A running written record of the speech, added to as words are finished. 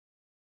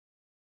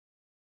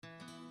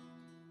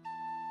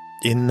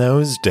In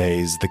those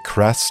days, the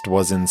crest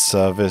was in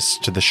service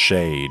to the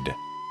Shade,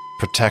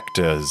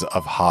 protectors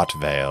of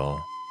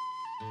Heartvale.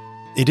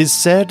 It is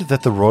said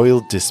that the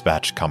Royal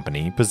Dispatch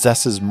Company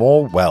possesses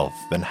more wealth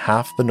than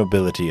half the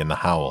nobility in the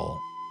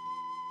Howl.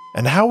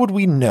 And how would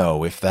we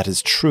know if that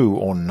is true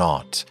or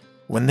not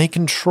when they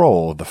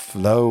control the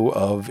flow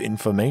of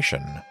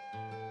information?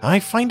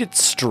 I find it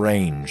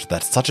strange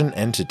that such an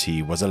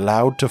entity was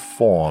allowed to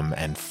form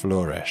and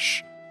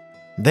flourish.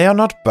 They are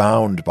not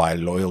bound by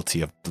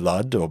loyalty of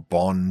blood or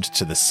bond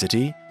to the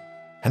city,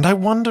 and I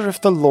wonder if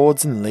the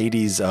lords and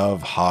ladies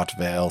of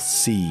Heartvale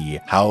see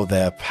how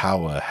their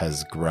power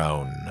has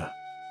grown.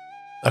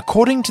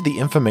 According to the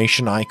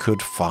information I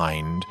could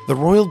find, the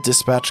Royal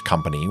Dispatch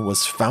Company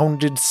was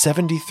founded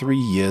 73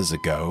 years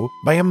ago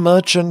by a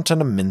merchant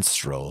and a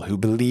minstrel who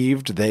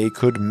believed they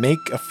could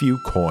make a few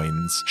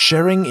coins,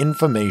 sharing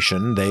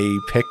information they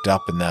picked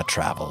up in their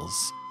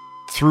travels.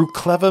 Through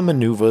clever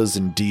maneuvers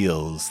and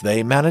deals,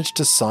 they managed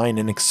to sign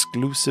an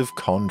exclusive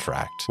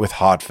contract with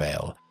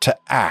Heartvale to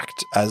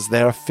act as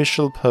their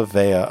official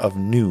purveyor of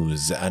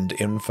news and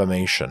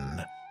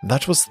information.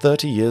 That was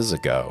 30 years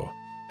ago,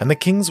 and the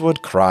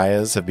Kingswood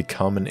Criers have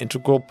become an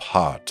integral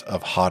part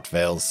of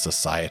Heartvale's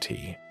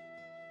society.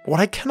 What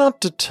I cannot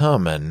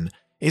determine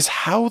is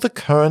how the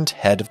current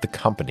head of the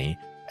company,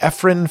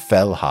 Ephraim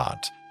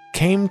Fellheart,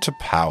 came to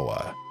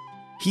power.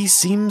 He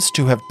seems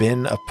to have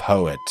been a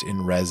poet in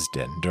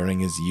Resden during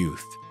his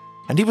youth,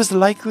 and he was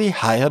likely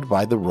hired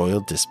by the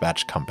Royal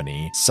Dispatch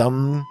Company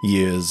some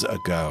years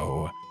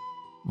ago.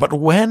 But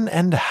when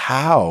and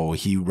how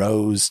he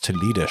rose to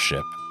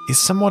leadership is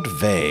somewhat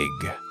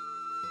vague.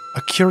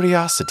 A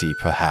curiosity,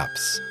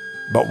 perhaps,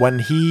 but when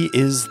he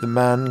is the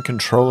man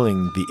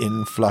controlling the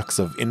influx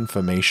of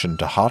information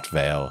to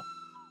Heartvale,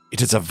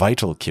 it is a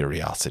vital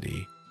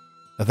curiosity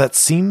that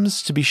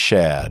seems to be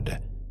shared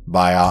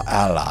by our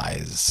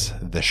allies,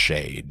 the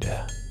Shade.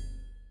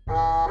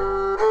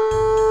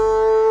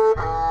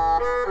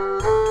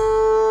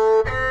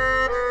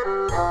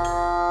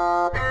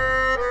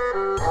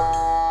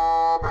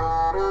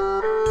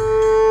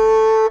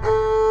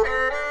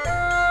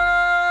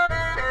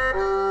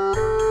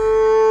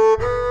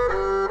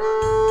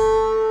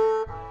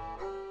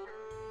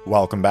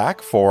 Welcome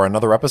back for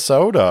another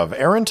episode of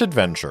Errant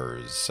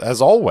Adventures.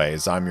 As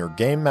always, I'm your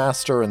game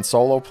master and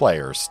solo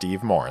player,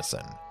 Steve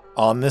Morrison.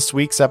 On this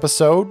week's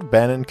episode,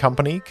 Ben and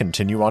company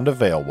continue on to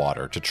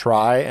Veilwater to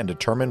try and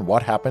determine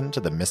what happened to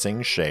the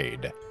missing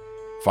Shade.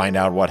 Find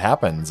out what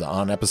happens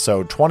on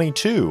episode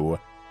 22,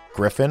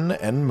 Griffin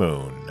and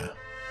Moon.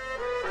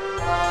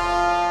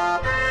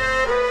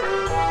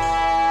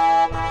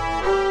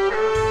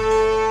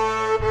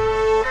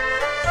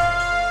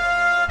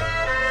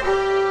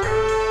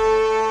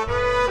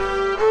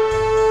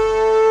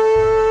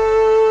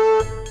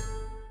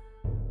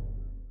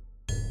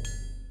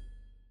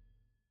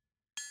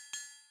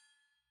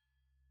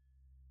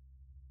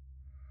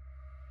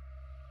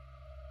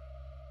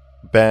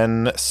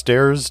 Ben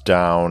stares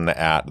down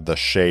at the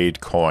Shade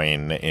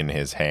coin in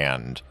his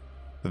hand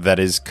that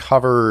is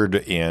covered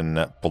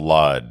in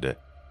blood.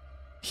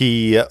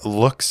 He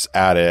looks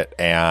at it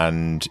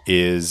and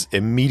is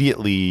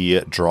immediately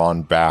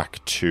drawn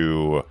back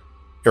to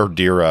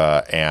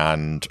Erdira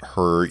and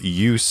her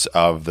use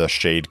of the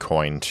Shade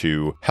coin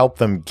to help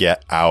them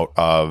get out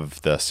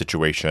of the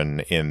situation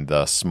in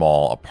the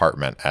small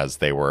apartment as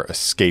they were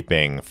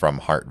escaping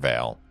from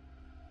Heartvale.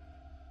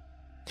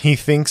 He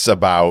thinks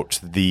about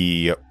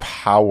the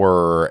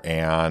power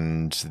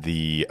and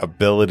the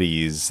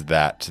abilities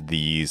that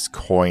these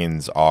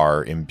coins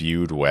are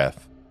imbued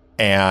with,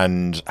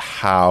 and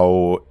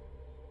how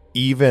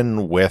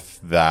even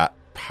with that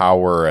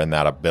power and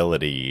that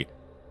ability,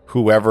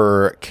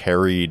 whoever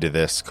carried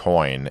this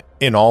coin,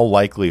 in all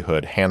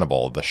likelihood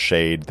Hannibal, the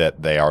Shade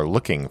that they are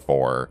looking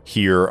for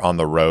here on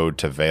the road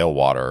to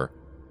Veilwater,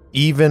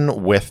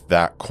 even with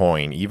that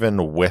coin,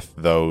 even with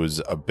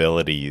those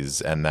abilities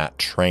and that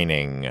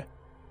training,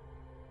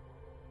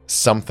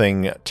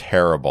 something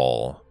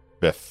terrible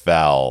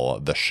befell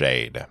the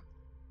Shade.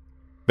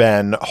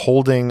 Ben,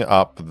 holding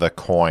up the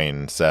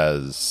coin,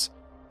 says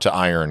to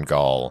Iron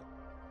Gull,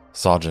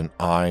 "Sergeant,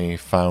 I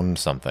found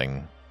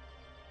something."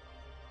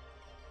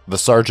 The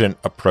sergeant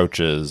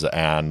approaches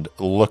and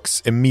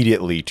looks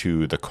immediately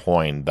to the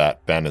coin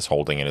that Ben is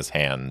holding in his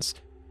hands,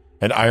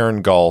 and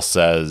Iron Gull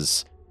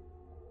says,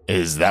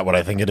 "Is that what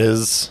I think it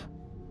is?"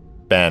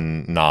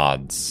 Ben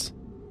nods.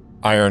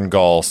 Iron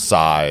Gull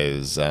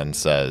sighs and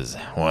says,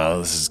 "Well,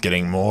 this is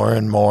getting more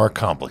and more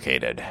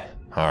complicated.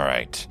 All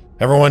right,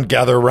 everyone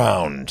gather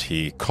round,"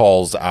 he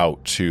calls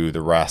out to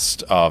the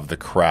rest of the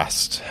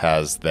crest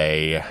as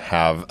they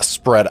have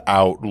spread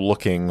out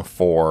looking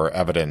for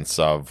evidence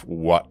of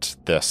what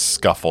this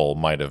scuffle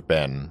might have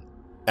been.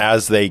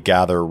 As they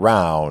gather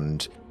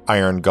round,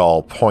 Iron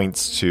Gull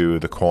points to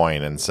the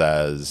coin and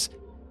says,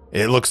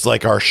 "It looks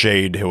like our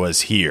Shade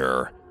was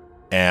here,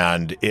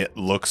 and it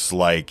looks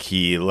like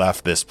he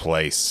left this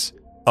place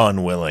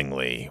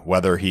unwillingly.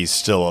 Whether he's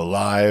still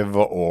alive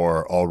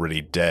or already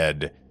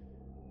dead,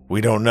 We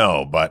don't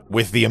know, but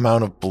with the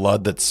amount of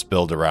blood that's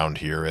spilled around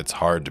here, it's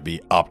hard to be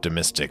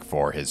optimistic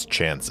for his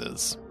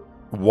chances.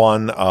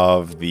 One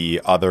of the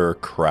other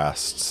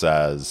crests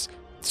says,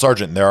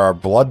 Sergeant, there are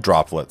blood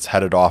droplets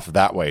headed off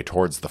that way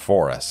towards the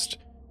forest.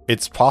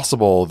 It's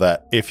possible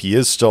that if he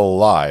is still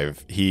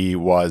alive, he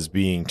was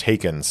being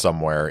taken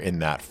somewhere in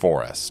that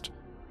forest.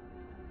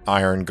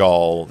 Iron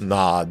Gull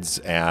nods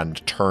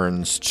and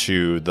turns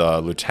to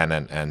the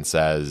lieutenant and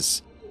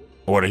says,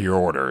 What are your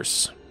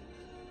orders?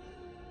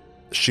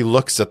 She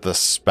looks at the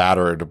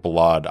spattered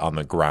blood on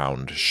the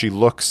ground. She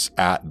looks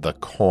at the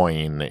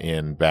coin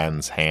in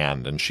Ben's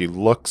hand, and she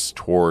looks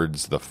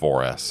towards the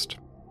forest.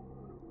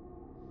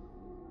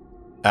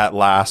 At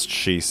last,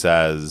 she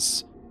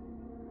says,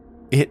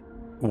 It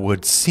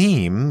would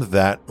seem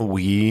that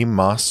we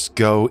must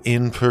go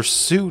in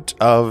pursuit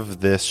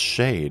of this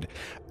shade.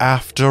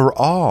 After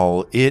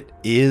all, it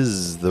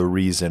is the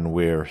reason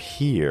we're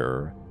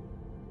here.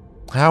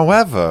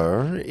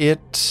 However,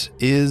 it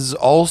is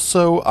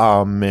also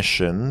our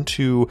mission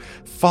to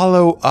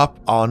follow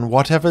up on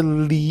whatever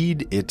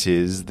lead it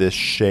is this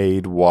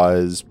shade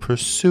was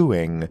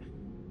pursuing.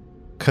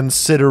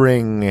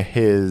 Considering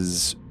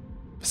his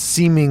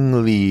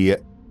seemingly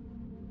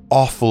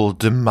awful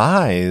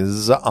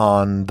demise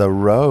on the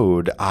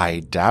road,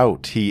 I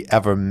doubt he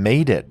ever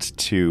made it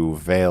to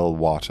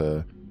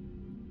Veilwater.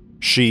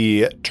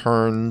 She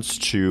turns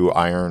to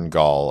Iron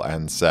Gull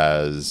and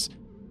says,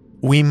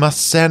 We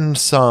must send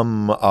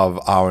some of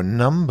our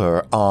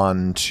number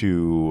on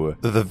to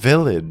the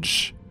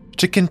village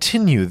to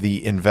continue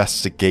the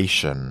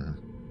investigation.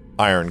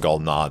 Iron Gull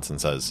nods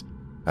and says,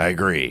 I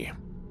agree.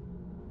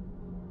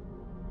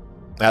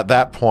 At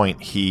that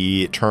point,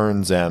 he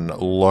turns and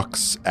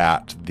looks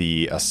at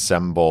the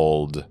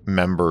assembled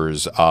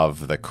members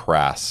of the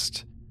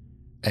crest.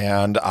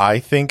 And I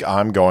think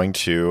I'm going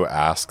to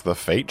ask the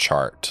fate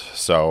chart.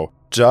 So,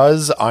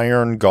 does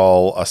Iron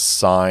Gull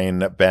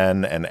assign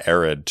Ben and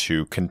Arid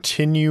to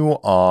continue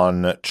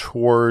on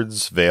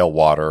towards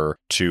Veilwater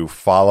to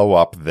follow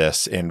up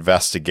this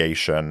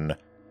investigation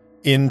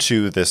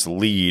into this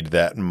lead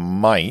that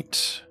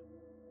might,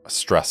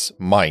 stress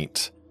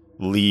might,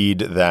 lead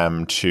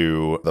them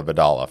to the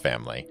Vidala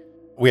family?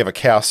 We have a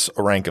chaos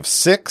rank of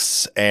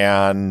 6,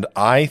 and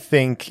I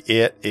think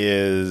it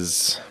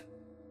is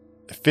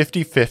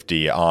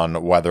 50-50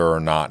 on whether or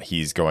not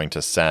he's going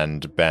to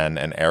send Ben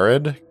and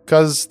Arid,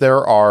 because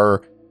there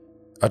are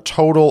a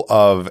total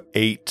of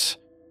 8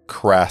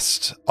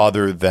 crest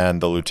other than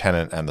the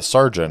lieutenant and the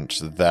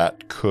sergeant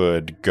that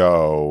could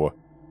go,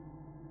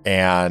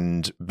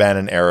 and Ben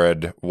and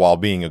Arid, while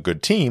being a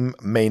good team,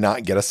 may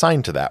not get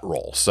assigned to that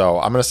role. So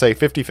I'm going to say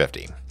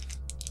 50-50.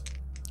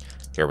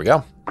 Here we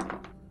go.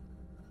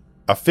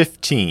 A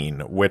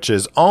 15, which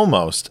is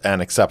almost an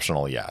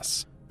exceptional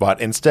yes. But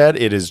instead,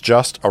 it is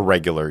just a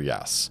regular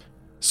yes.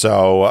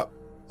 So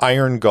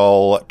Iron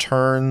Gull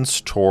turns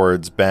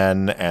towards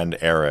Ben and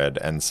Arid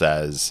and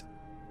says,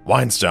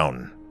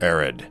 Winestone,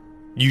 Arid,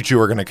 you two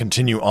are going to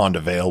continue on to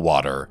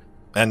Veilwater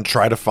and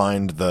try to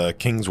find the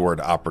Kingsword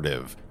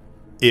operative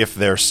if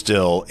they're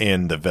still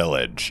in the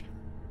village.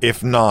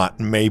 If not,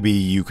 maybe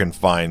you can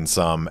find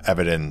some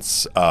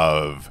evidence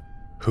of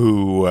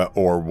who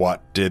or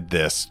what did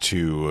this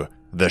to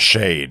the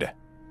Shade.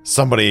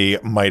 Somebody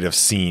might have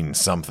seen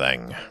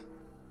something.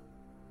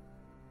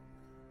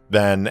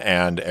 Ben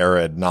and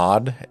Arid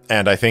nod,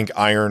 and I think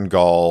Iron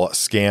Gull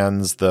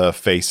scans the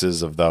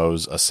faces of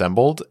those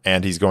assembled,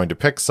 and he's going to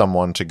pick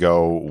someone to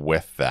go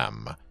with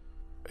them.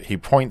 He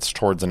points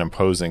towards an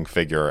imposing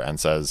figure and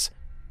says,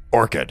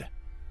 Orchid,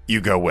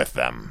 you go with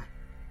them.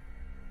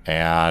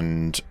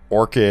 And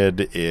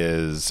Orchid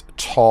is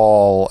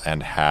tall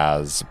and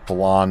has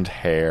blonde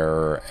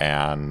hair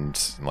and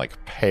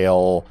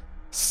pale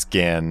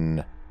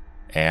skin.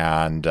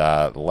 And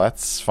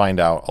let's find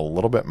out a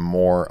little bit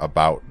more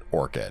about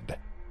Orchid.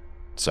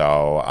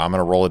 So I'm going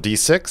to roll a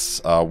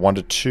d6. 1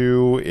 to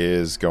 2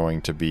 is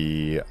going to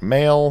be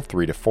male.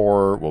 3 to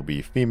 4 will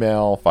be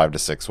female. 5 to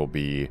 6 will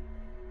be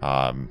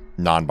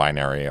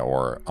non-binary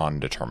or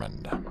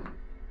undetermined.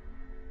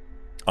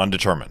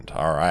 Undetermined.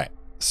 All right.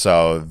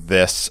 So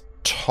this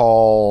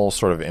tall,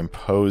 sort of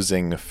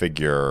imposing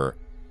figure,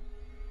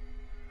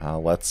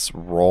 let's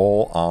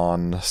roll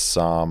on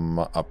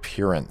some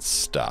appearance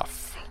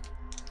stuff.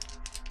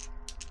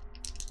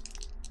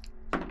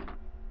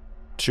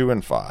 2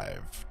 and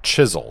 5.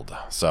 Chiseled.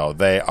 So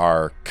they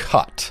are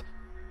cut.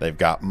 They've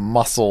got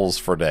muscles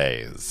for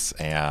days.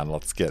 And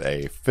let's get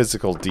a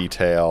physical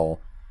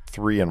detail.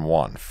 3 and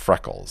 1.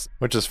 Freckles,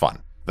 which is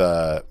fun.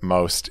 The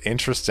most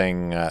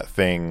interesting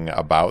thing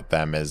about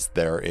them is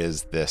there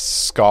is this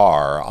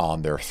scar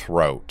on their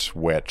throat,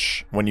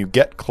 which, when you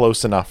get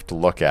close enough to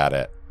look at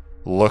it,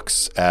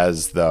 looks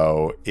as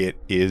though it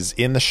is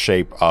in the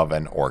shape of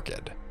an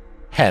orchid.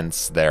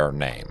 Hence their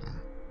name.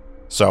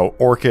 So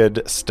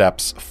Orchid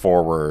steps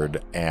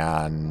forward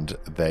and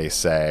they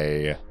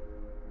say,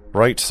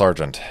 Right,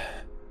 Sergeant.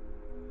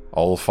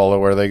 I'll follow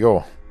where they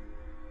go.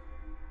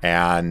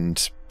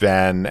 And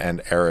Ben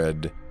and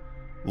Arid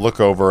look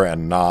over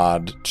and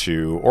nod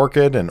to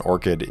Orchid, and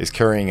Orchid is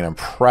carrying an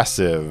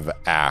impressive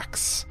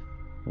axe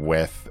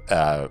with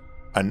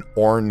an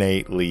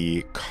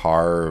ornately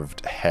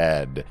carved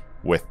head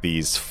with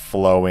these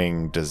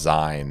flowing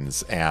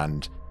designs.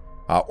 And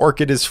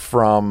Orchid is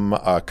from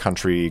a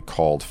country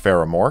called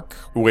Faramork,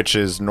 which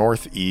is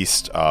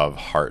northeast of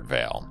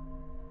Heartvale.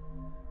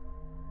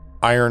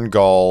 Iron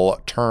Gull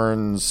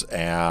turns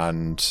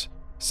and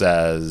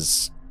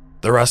says,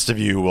 "The rest of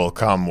you will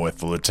come with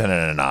the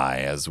lieutenant and I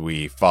as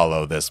we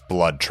follow this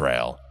blood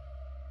trail.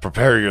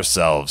 Prepare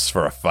yourselves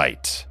for a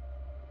fight."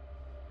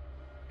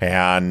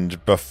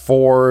 And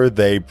before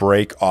they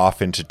break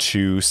off into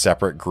two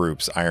separate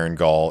groups, Iron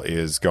Gull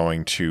is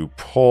going to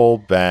pull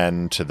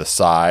Ben to the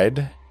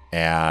side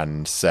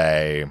and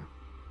say,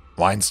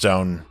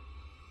 "Winestone,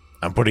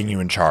 I'm putting you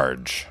in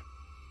charge.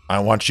 I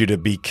want you to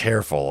be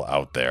careful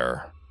out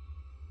there.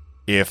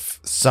 If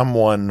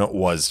someone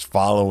was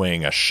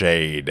following a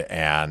shade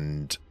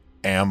and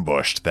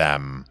ambushed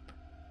them,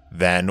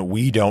 then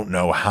we don't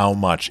know how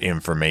much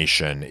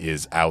information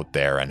is out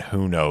there and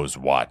who knows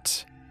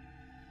what.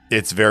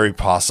 It's very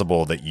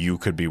possible that you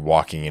could be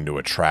walking into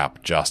a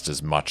trap just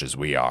as much as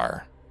we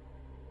are."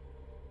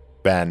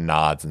 Ben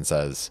nods and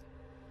says,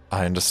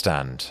 "I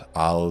understand.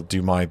 I'll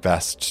do my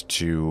best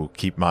to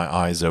keep my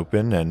eyes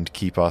open and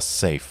keep us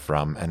safe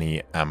from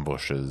any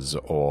ambushes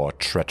or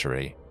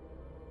treachery."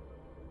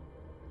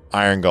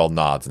 Iron Gull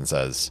nods and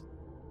says,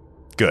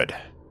 "Good.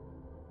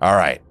 All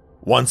right.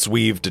 Once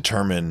we've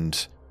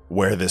determined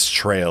where this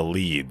trail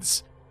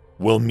leads,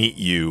 we'll meet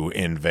you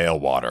in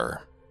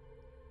Veilwater.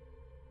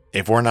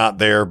 If we're not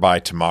there by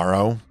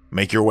tomorrow,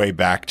 make your way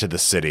back to the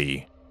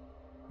city,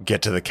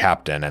 get to the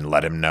captain, and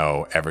let him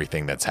know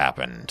everything that's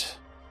happened."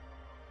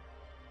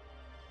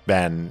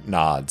 Ben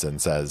nods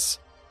and says,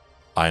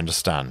 "I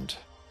understand."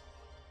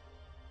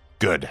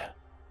 "Good.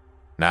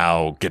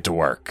 Now get to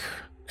work."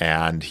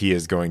 And he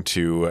is going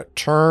to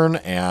turn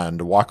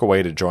and walk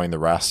away to join the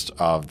rest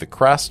of the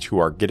Crest, who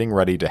are getting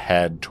ready to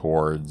head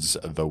towards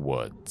the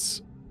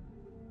woods.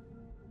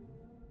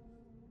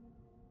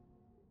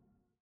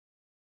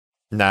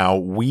 Now,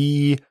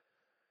 we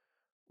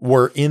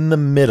were in the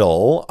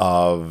middle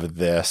of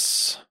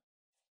this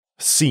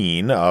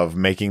scene of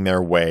making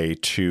their way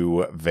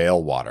to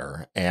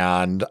Veilwater,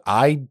 and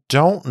I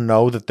don't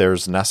know that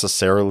there's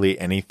necessarily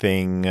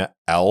anything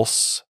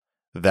else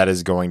that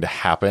is going to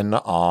happen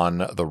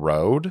on the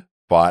road,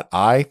 but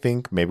I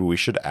think maybe we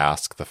should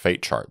ask the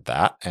fate chart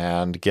that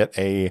and get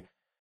a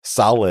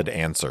solid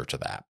answer to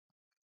that.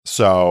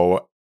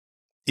 So,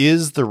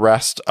 is the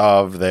rest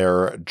of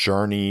their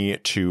journey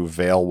to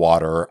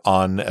Veilwater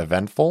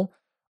uneventful?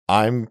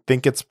 I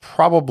think it's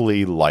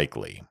probably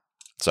likely.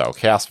 So,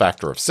 chaos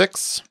factor of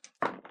 6.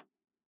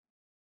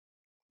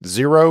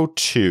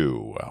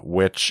 0-2,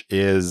 which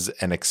is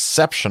an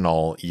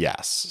exceptional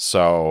yes.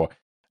 So,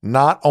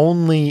 not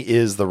only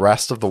is the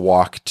rest of the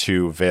walk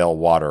to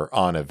Veilwater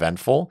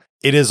uneventful,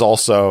 it is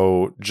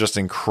also just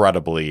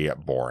incredibly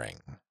boring.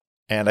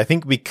 And I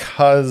think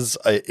because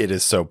it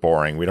is so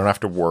boring, we don't have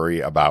to worry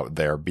about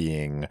there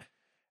being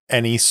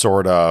any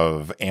sort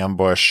of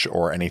ambush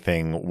or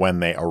anything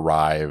when they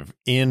arrive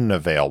in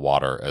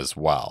Veilwater as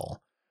well.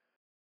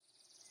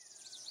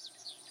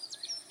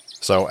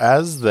 So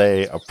as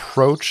they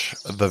approach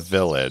the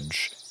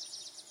village,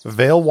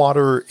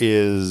 Veilwater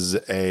is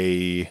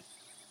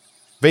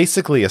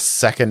basically a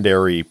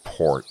secondary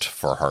port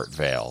for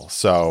Heartvale.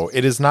 So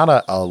it is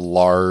not a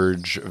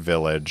large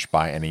village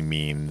by any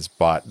means,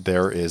 but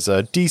there is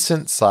a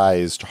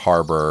decent-sized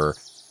harbor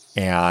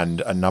and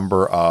a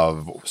number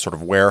of sort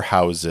of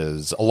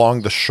warehouses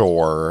along the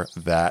shore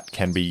that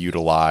can be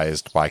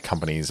utilized by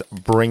companies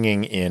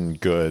bringing in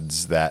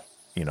goods that,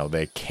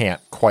 they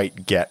can't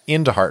quite get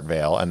into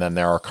Heartvale. And then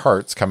there are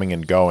carts coming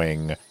and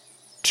going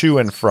to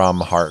and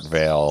from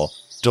Heartvale,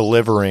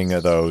 delivering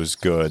those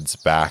goods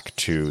back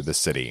to the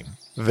city.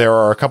 There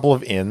are a couple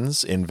of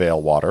inns in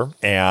Veilwater,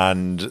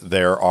 and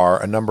there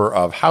are a number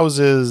of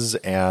houses,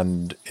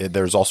 and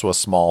there's also a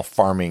small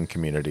farming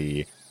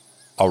community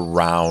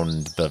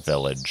around the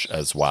village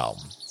as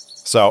well.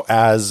 So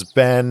as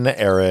Ben,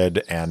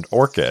 Arid, and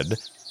Orchid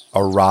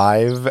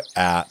arrive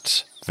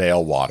at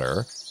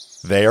Veilwater,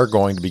 they are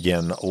going to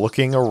begin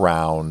looking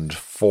around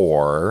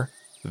for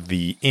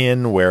the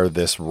inn where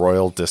this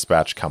Royal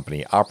Dispatch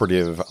Company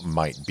operative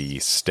might be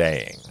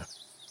staying.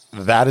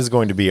 That is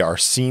going to be our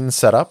scene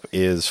setup,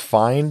 is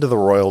find the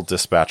Royal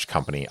Dispatch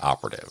Company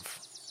operative.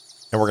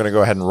 And we're going to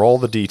go ahead and roll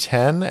the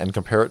d10 and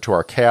compare it to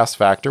our chaos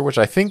factor, which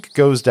I think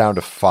goes down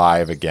to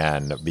 5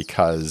 again,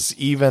 because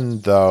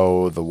even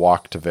though the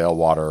walk to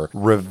Veilwater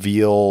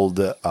revealed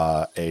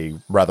a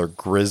rather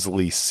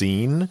grisly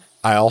scene,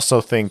 I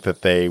also think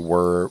that they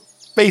were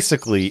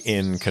basically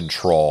in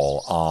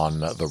control on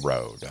the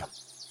road.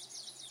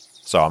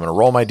 So I'm going to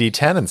roll my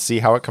d10 and see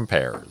how it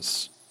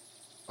compares.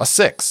 A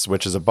 6,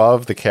 which is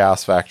above the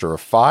chaos factor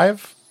of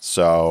 5.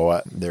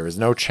 So there is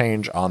no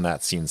change on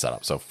that scene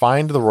setup. So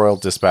find the Royal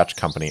Dispatch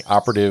Company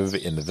operative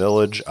in the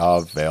village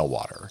of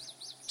Veilwater.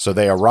 So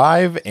they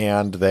arrive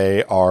and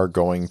they are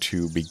going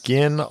to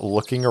begin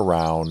looking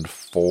around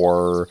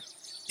 4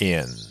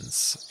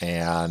 inns.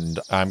 And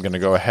I'm going to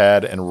go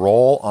ahead and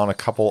roll on a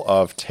couple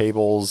of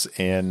tables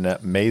in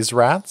Maze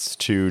Rats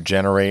to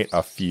generate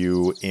a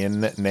few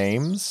inn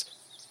names.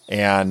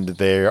 And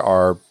they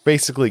are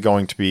basically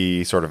going to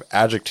be sort of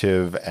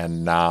adjective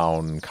and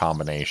noun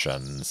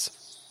combinations.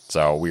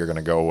 So we are going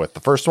to go with the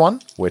first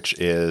one, which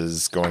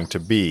is going to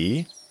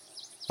be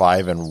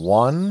 5 and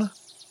 1,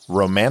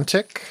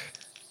 romantic.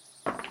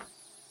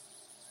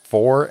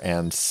 4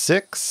 and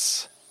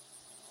 6,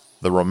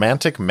 the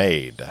romantic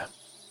maid.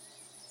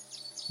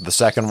 The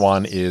second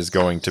one is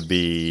going to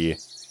be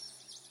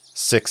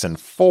 6 and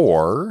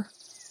 4,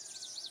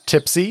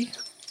 tipsy.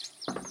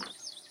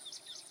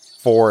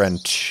 4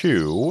 and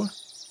 2,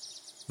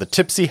 the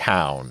tipsy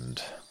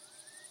hound.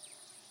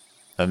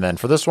 And then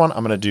for this one,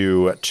 I'm going to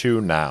do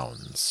 2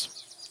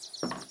 nouns.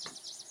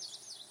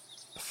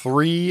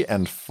 3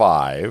 and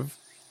 5,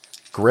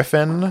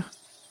 griffin.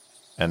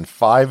 And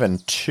 5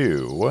 and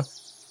 2,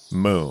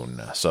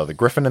 moon. So the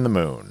griffin and the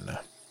moon.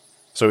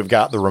 So we've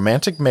got the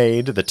romantic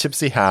maid, the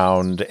tipsy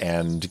hound,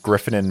 and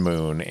griffin and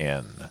moon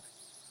in.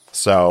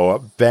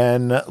 So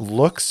Ben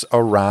looks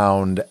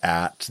around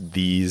at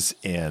these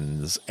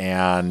inns,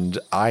 and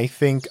I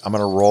think I'm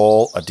going to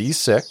roll a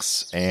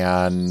d6,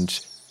 and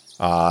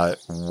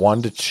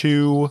 1 to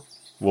 2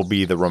 will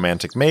be the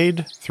romantic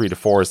maid, 3 to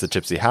 4 is the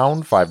tipsy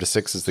hound, 5 to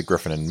 6 is the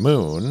griffin and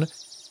moon,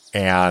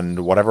 and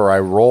whatever I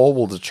roll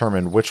will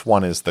determine which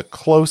one is the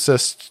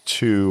closest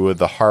to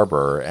the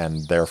harbor,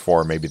 and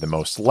therefore maybe the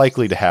most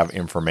likely to have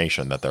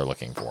information that they're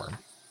looking for.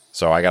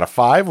 So I got a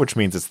 5, which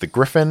means it's the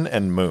griffin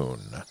and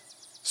moon.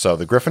 So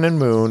the griffin and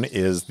moon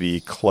is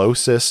the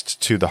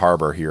closest to the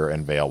harbor here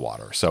in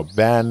Veilwater. So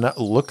Ben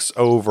looks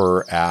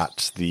over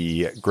at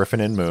the griffin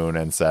and moon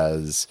and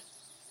says,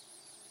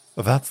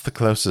 "That's the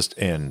closest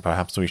inn.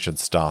 Perhaps we should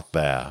start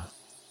there."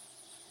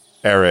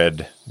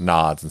 Arid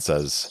nods and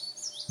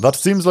says, "That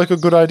seems like a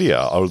good idea,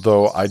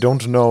 although I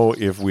don't know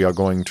if we are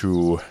going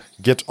to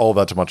get all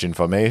that much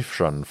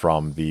information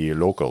from the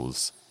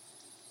locals.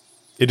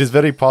 It is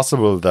very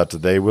possible that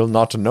they will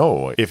not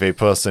know if a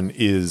person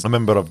is a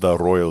member of the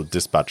Royal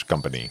Dispatch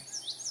Company."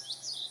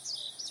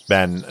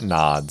 Ben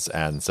nods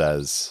and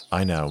says,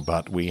 "I know,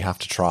 but we have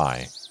to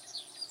try.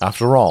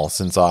 After all,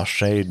 since our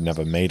shade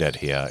never made it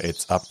here,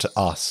 it's up to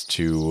us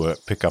to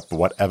pick up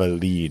whatever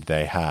lead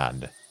they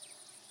had."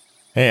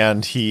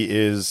 And he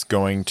is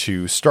going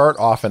to start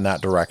off in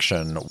that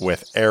direction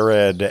with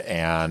Arid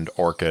and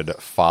Orchid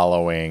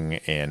following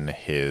in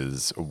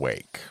his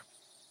wake.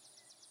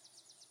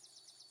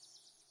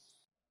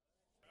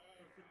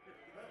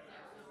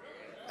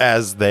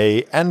 As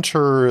they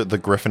enter the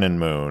Griffin and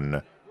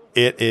Moon,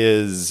 it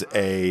is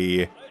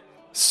a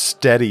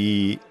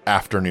steady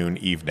afternoon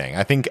evening.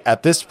 I think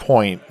at this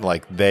point,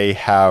 they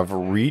have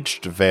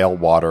reached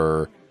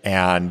Veilwater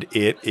and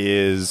it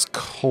is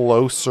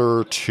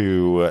closer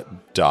to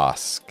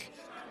dusk.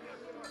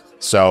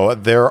 So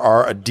there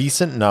are a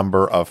decent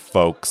number of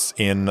folks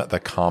in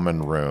the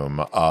common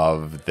room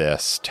of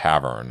this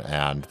tavern,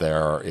 and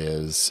there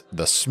is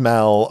the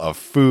smell of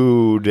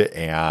food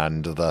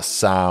and the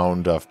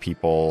sound of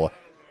people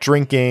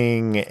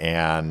drinking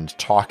and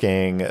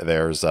talking.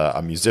 There's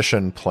a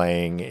musician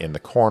playing in the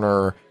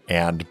corner,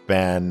 and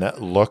Ben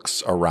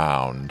looks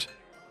around.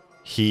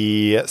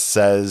 He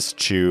says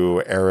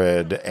to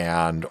Arid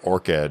and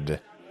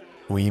Orchid,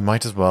 "We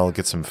might as well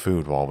get some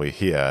food while we're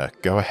here.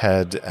 Go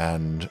ahead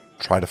and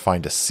try to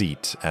find a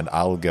seat, and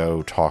I'll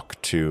go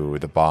talk to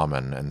the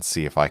barman and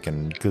see if I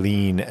can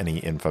glean any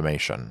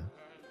information."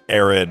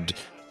 Arid,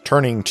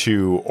 turning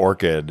to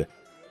Orchid,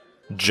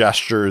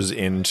 gestures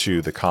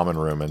into the common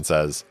room and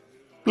says,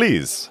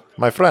 "Please,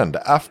 my friend,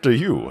 after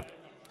you."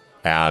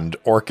 And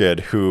Orchid,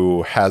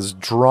 who has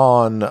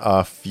drawn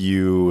a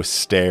few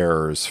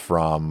stares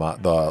from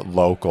the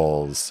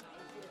locals,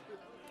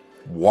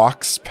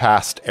 walks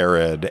past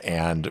Arid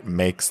and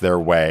makes their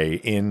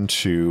way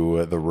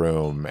into the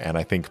room. And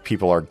I think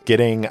people are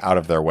getting out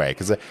of their way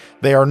because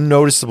they are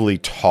noticeably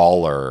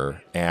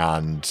taller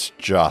and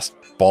just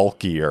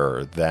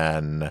bulkier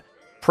than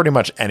pretty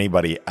much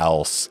anybody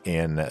else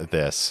in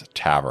this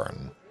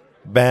tavern.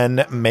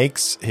 Ben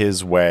makes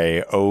his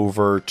way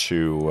over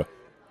to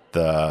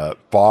the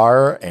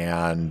bar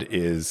and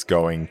is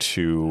going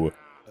to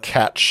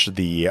catch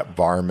the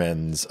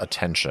barman's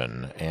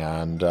attention.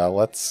 And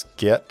let's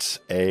get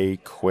a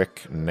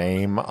quick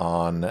name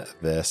on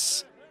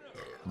this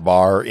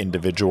bar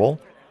individual.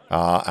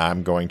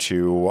 I'm going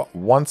to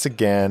once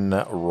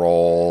again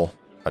roll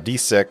a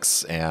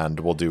d6, and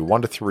we'll do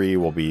 1 to 3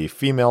 will be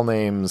female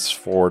names,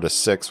 4 to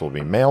 6 will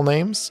be male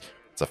names.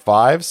 It's a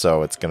 5,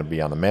 so it's going to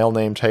be on the male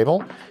name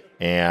table.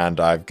 And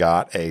I've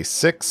got a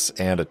 6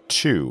 and a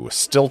 2,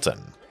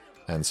 Stilton.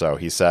 And so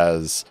he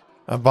says,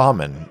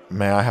 "Barman,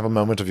 may I have a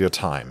moment of your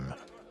time?"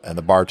 And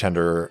the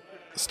bartender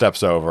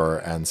steps over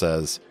and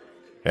says,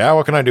 "Yeah,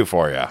 what can I do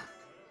for you?"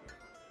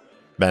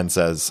 Ben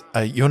says,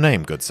 "Your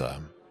name, good sir."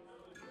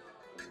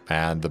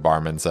 And the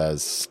barman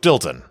says,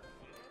 "Stilton.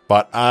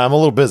 But I'm a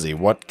little busy.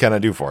 What can I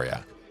do for you?"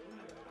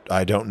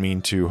 I don't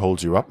mean to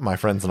hold you up. My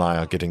friends and I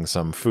are getting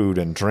some food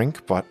and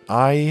drink, but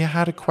I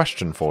had a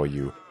question for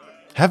you.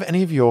 Have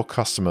any of your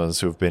customers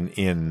who have been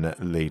in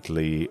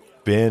lately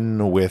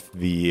been with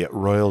the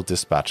Royal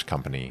Dispatch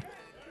Company?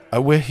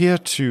 We're here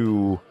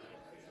to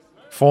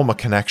form a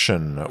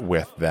connection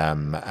with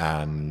them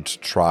and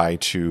try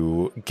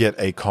to get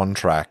a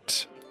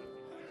contract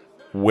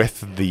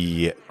with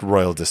the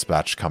Royal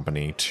Dispatch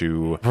Company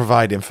to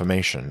provide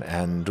information,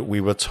 and we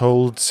were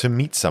told to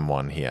meet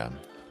someone here.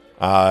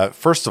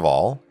 First of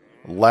all,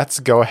 let's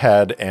go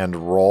ahead and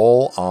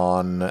roll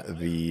on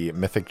the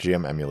Mythic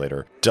GM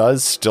emulator.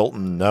 Does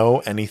Stilton know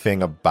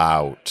anything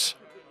about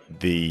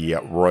the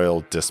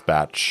Royal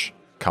Dispatch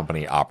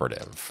Company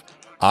operative?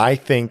 I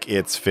think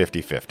it's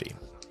 50-50.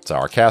 So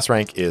our cast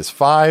rank is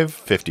 5,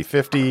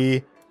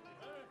 50-50.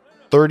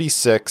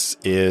 36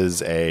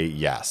 is a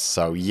yes.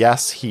 So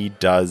yes, he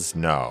does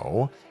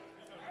know.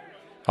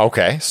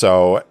 Okay,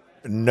 so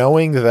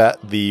knowing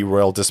that the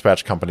Royal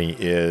Dispatch Company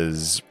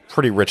is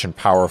pretty rich and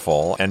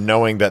powerful, and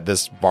knowing that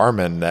this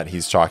barman that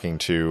he's talking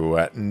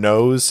to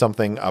knows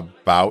something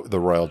about the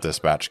Royal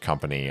Dispatch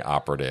Company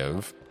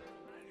operative,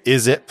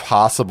 is it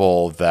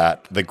possible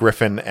that the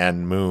Griffin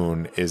and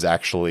Moon is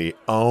actually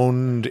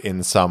owned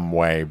in some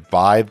way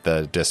by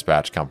the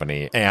Dispatch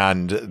Company,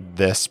 and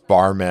this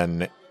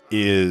barman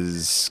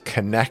is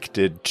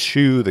connected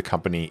to the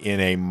company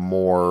in a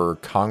more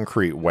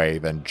concrete way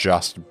than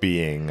just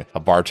being a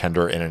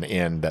bartender in an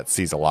inn that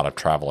sees a lot of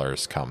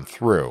travelers come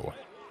through?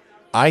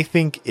 I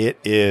think it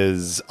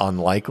is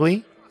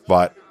unlikely,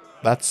 but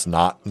that's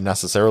not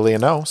necessarily a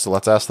no, so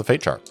let's ask the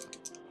fate chart.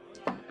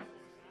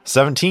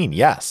 17,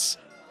 yes.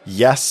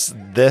 Yes,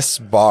 this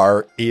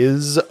bar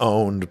is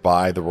owned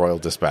by the Royal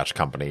Dispatch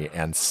Company,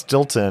 and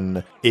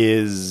Stilton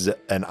is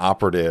an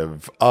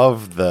operative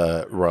of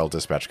the Royal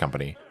Dispatch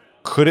Company.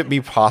 Could it be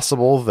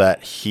possible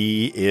that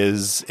he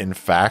is, in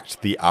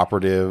fact, the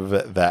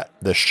operative that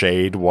the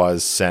Shade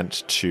was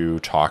sent to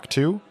talk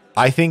to?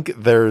 I think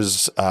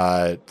there's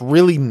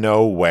really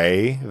no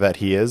way that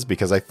he is,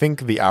 because I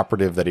think the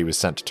operative that he was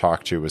sent to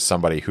talk to was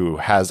somebody who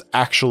has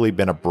actually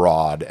been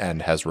abroad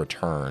and has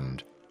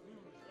returned.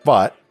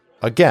 But,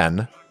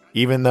 again,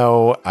 even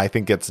though I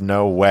think it's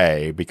no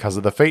way, because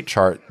of the fate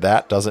chart,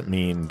 that doesn't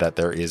mean that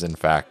there is, in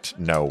fact,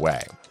 no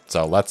way.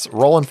 So let's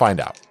roll and find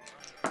out.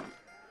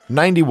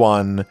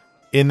 91,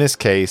 in this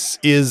case,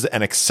 is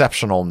an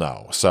exceptional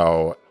no.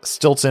 So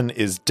Stilton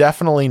is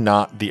definitely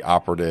not the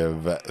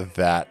operative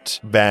that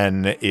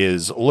Ben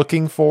is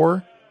looking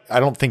for. I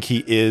don't think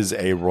he is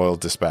a Royal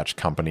Dispatch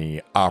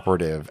Company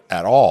operative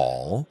at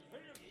all.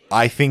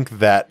 I think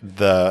that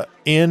the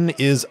inn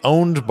is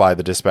owned by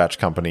the dispatch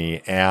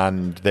company,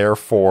 and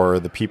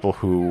therefore the people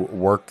who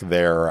work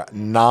there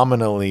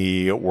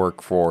nominally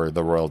work for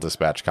the Royal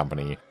Dispatch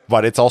Company.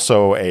 But it's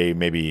also a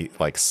maybe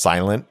like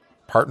silent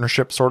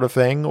partnership sort of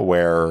thing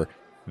where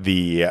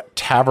the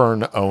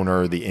tavern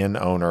owner, the inn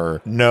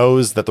owner,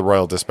 knows that the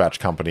Royal Dispatch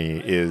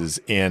Company is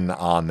in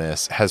on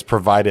this, has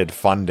provided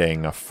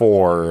funding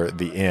for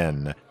the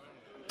inn,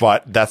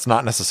 but that's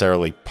not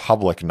necessarily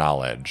public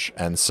knowledge.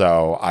 And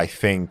so I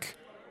think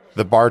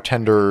the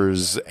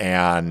bartenders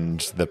and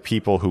the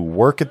people who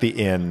work at the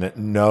inn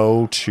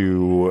know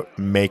to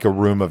make a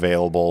room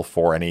available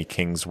for any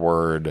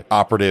Kingsword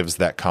operatives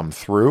that come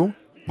through.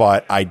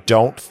 But I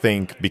don't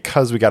think,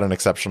 because we got an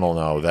exceptional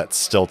no, that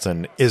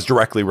Stilton is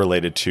directly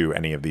related to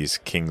any of these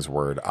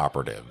Kingsword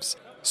operatives.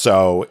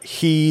 So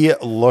he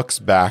looks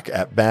back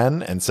at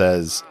Ben and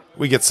says,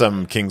 we get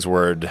some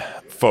Kingsword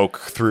folk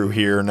through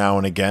here now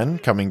and again,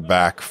 coming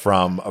back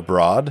from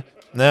abroad.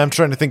 Now I'm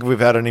trying to think if we've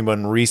had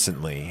anyone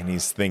recently. And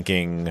he's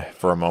thinking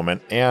for a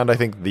moment. And I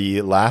think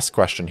the last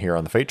question here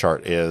on the fate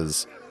chart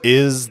is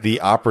the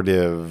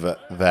operative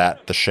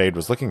that the Shade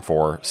was looking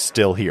for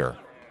still here?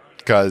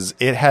 Because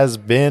it has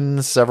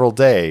been several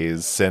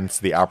days since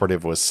the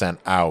operative was sent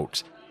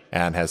out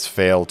and has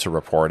failed to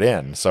report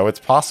in. So it's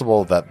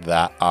possible that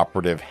that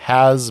operative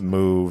has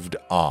moved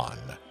on.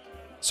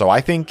 So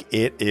I think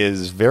it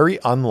is very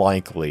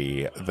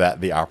unlikely that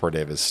the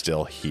operative is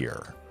still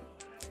here.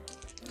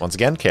 Once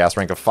again, chaos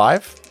rank of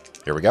 5.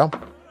 Here we go.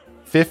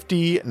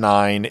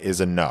 59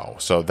 is a no.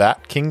 So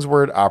that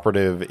Kingsword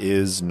operative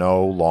is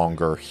no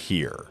longer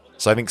here.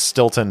 So I think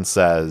Stilton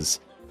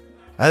says,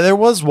 there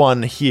was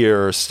one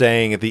here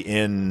staying at the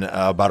inn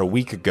about a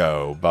week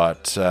ago,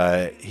 but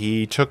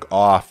he took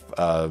off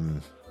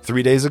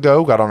 3 days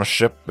ago, got on a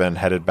ship and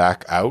headed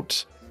back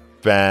out.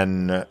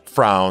 Ben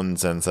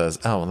frowns and says,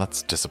 oh,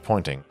 that's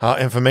disappointing. Our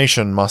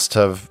information must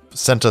have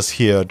sent us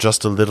here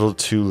just a little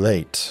too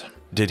late.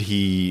 Did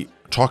he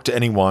talk to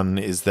anyone?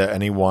 Is there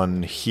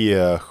anyone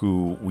here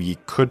who we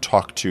could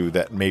talk to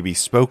that maybe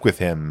spoke with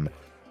him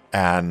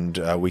and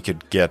we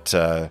could get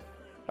a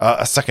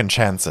second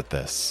chance at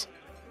this?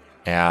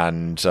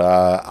 And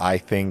I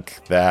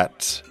think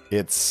that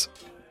it's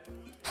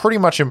pretty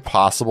much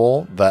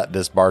impossible that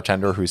this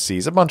bartender who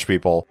sees a bunch of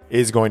people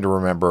is going to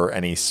remember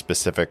any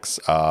specifics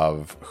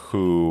of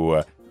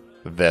who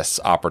this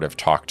operative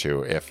talked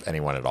to, if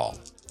anyone at all.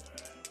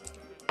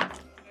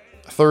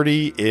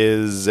 30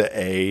 is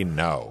a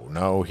no.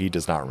 No, he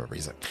does not remember.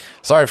 He's like,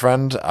 sorry,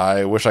 friend,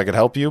 I wish I could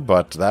help you,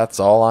 but that's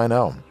all I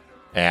know.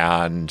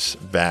 And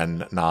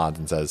Ben nods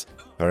and says,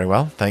 very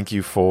well, thank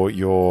you for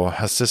your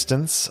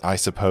assistance. I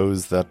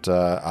suppose that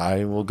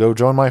I will go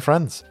join my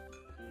friends.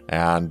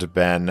 And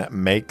Ben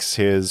makes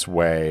his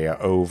way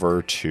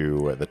over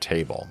to the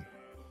table.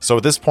 So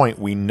at this point,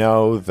 we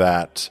know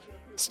that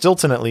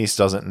Stilton at least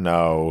doesn't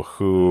know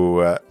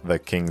who the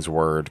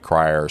Kingsword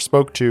Crier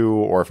spoke to,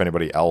 or if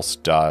anybody else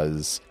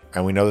does.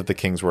 And we know that the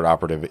Kingsword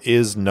operative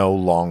is no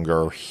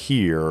longer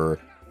here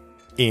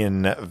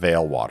in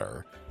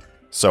Veilwater.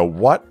 So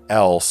what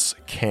else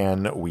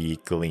can we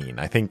glean?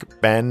 I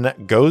think Ben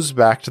goes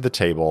back to the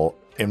table,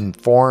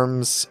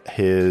 informs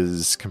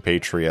his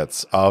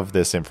compatriots of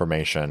this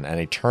information, and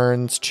he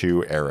turns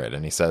to Arid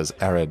and he says,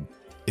 Arid,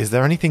 is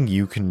there anything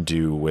you can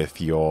do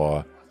with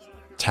your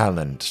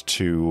talent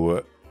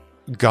to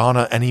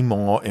garner any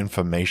more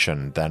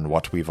information than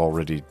what we've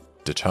already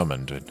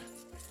determined?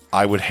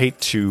 I would hate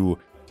to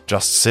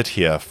just sit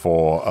here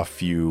for a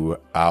few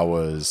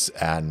hours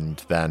and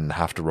then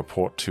have to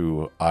report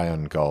to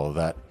Iron Gull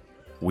that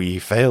we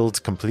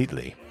failed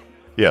completely.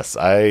 Yes,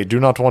 I do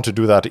not want to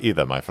do that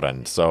either, my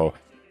friend, so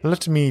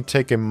let me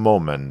take a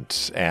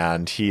moment,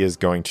 and he is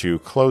going to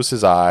close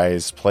his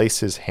eyes,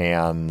 place his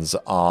hands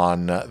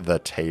on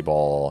the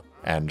table,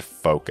 and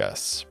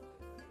focus.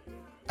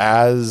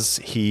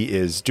 As he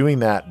is doing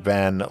that,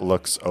 Ben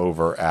looks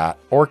over at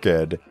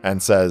Orchid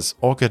and says,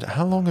 Orchid,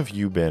 how long have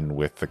you been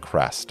with the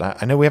Crest?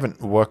 I know we haven't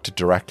worked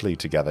directly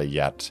together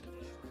yet,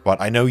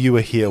 but I know you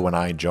were here when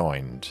I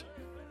joined.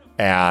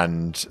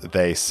 And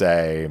they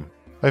say,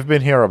 I've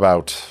been here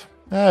about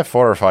 4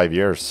 or 5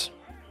 years.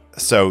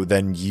 So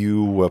then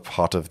you were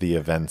part of the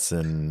events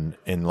in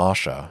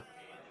Lasha?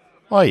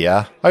 Oh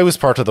yeah, I was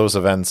part of those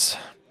events.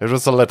 It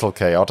was a little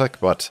chaotic,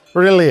 but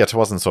really it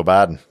wasn't so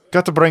bad.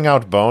 Got to bring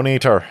out Bone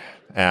Eater,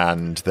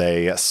 and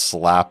they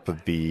slap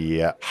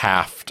the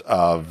haft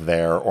of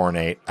their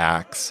ornate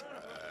axe.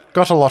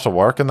 Got a lot of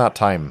work in that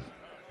time.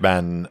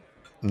 Ben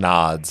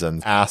nods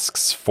and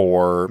asks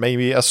for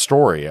maybe a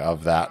story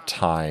of that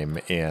time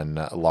in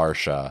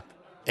Larsha.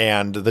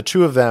 And the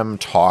two of them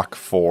talk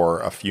for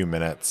a few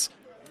minutes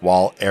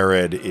while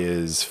Arid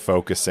is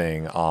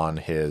focusing on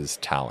his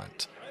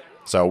talent.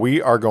 So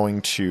we are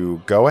going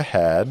to go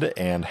ahead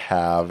and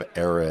have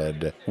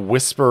Arid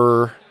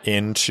whisper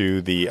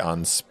into the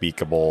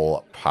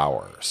unspeakable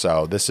power.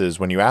 So this is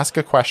when you ask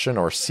a question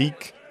or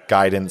seek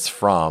guidance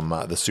from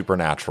the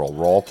supernatural,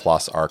 roll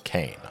plus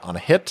arcane. On a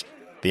hit,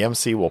 the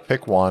MC will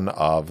pick one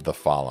of the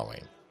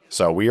following.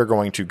 So we are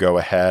going to go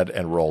ahead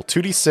and roll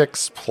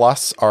 2d6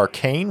 plus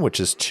arcane, which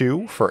is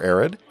 2 for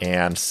Arid,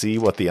 and see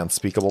what the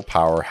unspeakable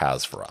power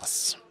has for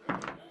us.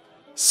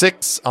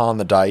 6 on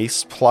the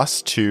dice,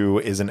 plus 2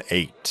 is an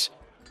 8.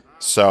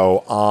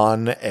 So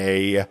on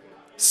a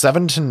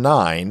 7 to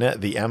 9,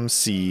 the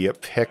MC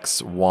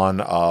picks one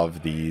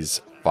of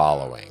these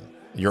following.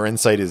 Your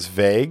insight is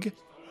vague,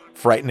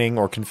 frightening,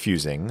 or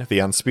confusing. The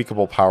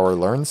unspeakable power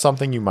learns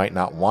something you might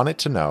not want it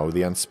to know.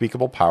 The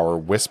unspeakable power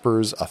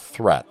whispers a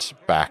threat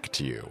back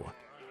to you.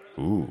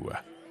 Ooh.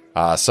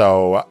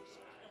 So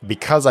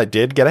because I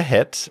did get a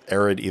hit,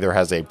 Arid either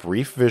has a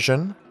brief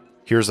vision,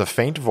 hears a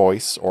faint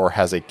voice, or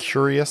has a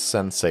curious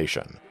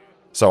sensation.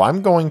 So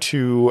I'm going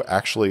to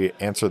actually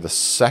answer the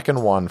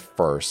second one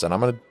first, and I'm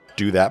going to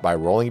do that by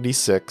rolling a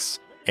d6,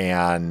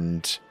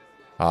 and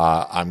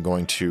I'm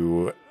going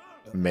to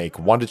make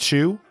 1 to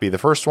 2 be the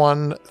first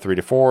one, 3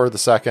 to 4 the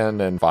second,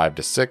 and 5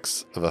 to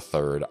 6 the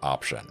third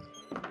option.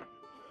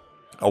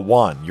 A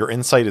 1. Your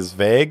insight is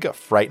vague,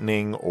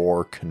 frightening,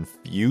 or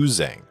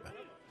confusing.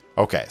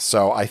 Okay,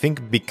 so I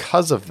think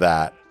because of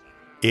that,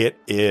 it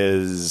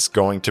is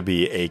going to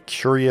be a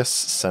curious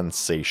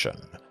sensation.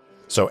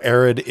 So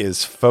Arid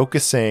is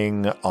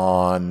focusing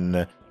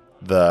on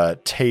the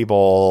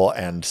table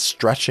and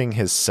stretching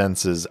his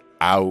senses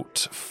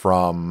out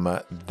from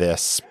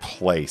this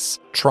place,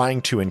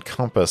 trying to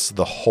encompass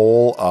the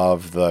whole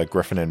of the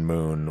Griffin and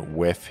Moon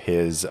with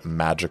his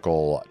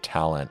magical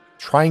talent,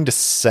 trying to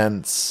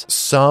sense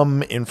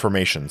some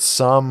information,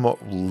 some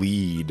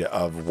lead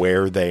of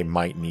where they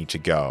might need to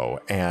go.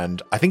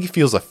 And I think he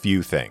feels a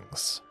few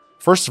things.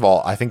 First of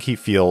all, I think he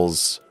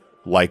feels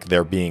like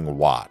they're being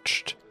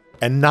watched.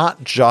 And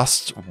not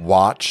just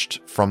watched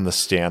from the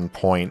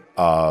standpoint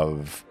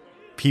of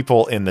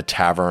people in the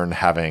tavern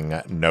having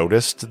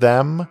noticed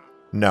them.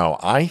 No,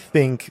 I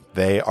think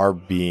they are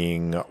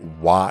being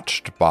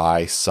watched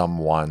by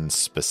someone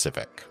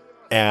specific.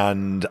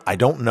 And I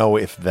don't know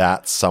if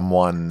that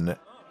someone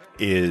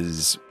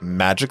is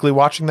magically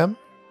watching them,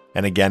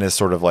 and again is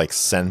sort of like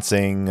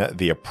sensing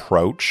the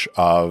approach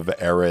of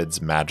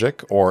Arid's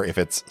magic, or if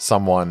it's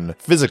someone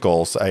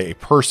physical, a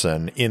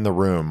person in the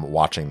room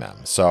watching them.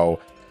 So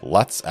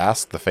let's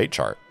ask the fate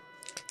chart.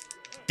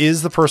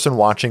 Is the person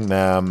watching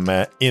them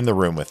in the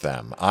room with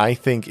them? I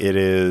think it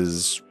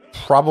is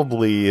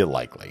probably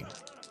likely.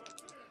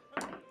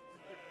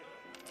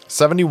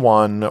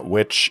 71,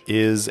 which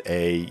is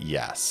a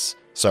yes.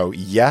 So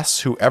yes,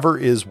 whoever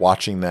is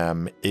watching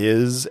them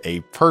is a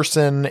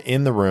person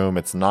in the room.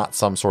 It's not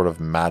some sort of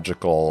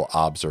magical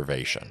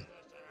observation.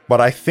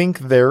 But I think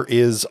there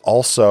is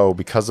also,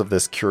 because of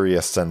this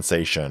curious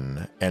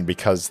sensation, and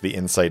because the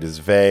insight is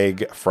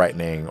vague,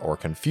 frightening, or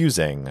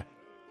confusing,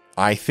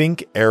 I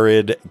think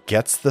Arid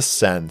gets the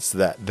sense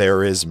that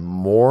there is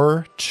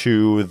more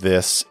to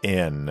this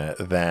inn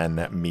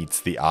than meets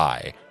the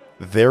eye.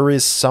 There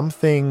is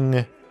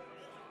something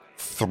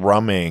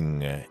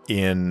thrumming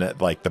in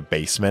like the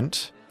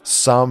basement,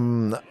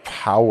 some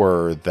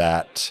power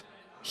that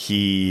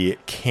he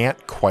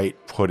can't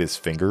quite put his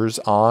fingers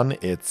on.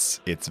 It's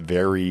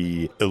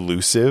very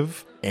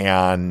elusive,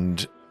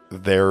 and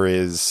there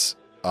is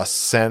a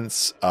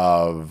sense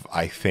of,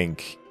 I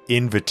think,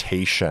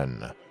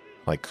 invitation,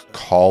 like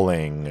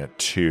calling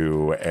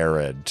to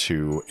Arid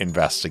to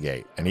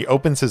investigate. And he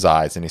opens his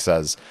eyes and he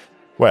says,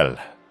 "Well,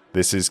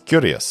 this is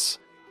curious.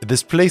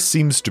 This place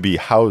seems to be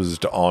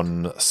housed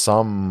on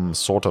some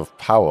sort of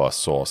power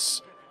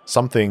source,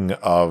 something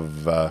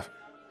of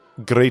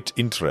great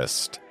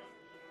interest.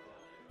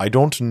 I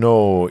don't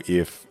know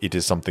if it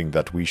is something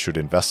that we should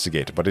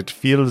investigate, but it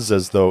feels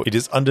as though it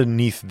is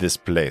underneath this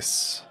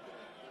place.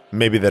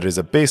 Maybe there is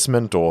a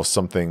basement or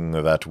something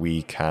that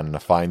we can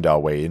find our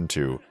way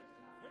into.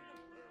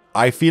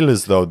 I feel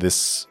as though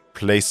this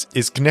place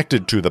is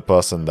connected to the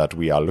person that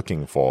we are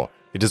looking for.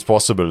 It is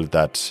possible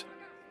that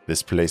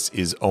this place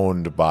is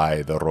owned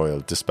by the Royal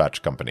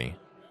Dispatch Company.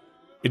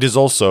 It is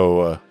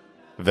also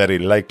very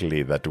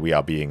likely that we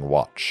are being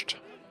watched."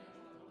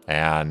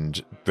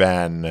 And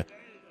Ben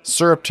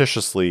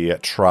surreptitiously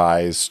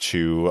tries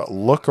to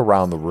look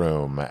around the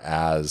room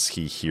as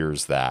he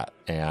hears that,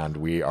 and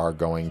we are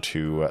going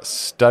to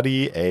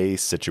study a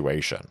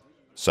situation.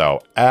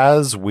 So,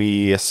 as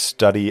we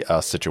study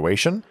a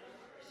situation,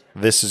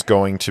 this is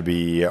going to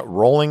be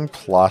rolling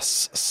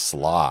plus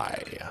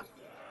sly.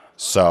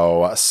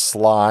 So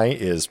sly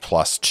is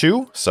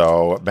 +2,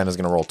 so Ben is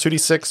going to roll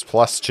 2d6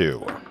 plus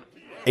 2.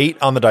 8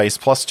 on the dice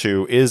plus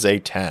 2 is a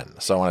 10.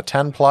 So on a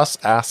 10 plus,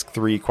 ask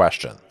 3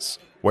 questions.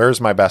 Where's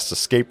my best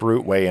escape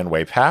route, way in,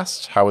 way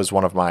past? How is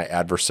one of my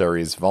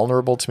adversaries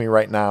vulnerable to me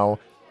right now?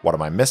 What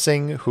am I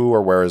missing? Who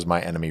or where is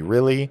my enemy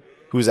really?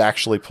 Who's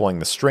actually pulling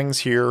the strings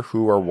here?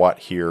 Who or what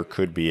here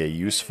could be a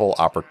useful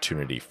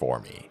opportunity for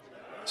me?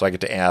 So I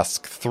get to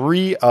ask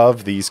 3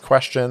 of these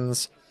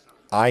questions.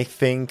 I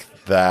think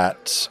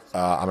that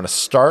I'm going to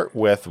start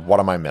with what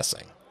am I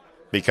missing?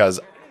 Because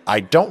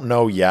I don't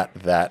know yet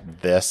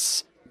that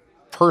this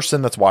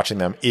person that's watching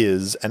them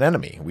is an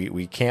enemy.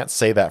 We can't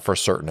say that for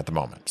certain at the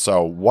moment.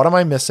 So what am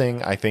I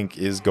missing, I think,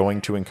 is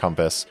going to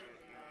encompass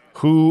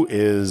who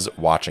is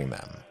watching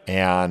them.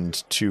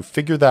 And to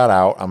figure that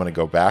out, I'm going to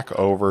go back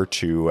over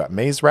to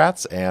Maze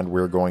Rats, and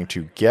we're going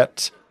to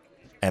get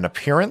an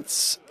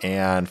appearance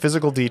and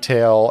physical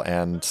detail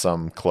and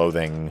some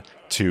clothing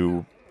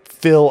to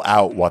fill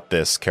out what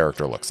this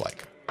character looks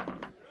like.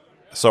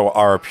 So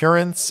our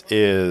appearance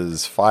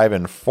is 5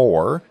 and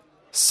 4,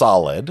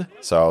 solid.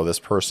 So this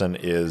person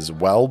is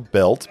well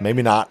built,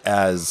 maybe not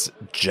as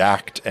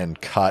jacked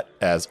and cut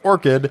as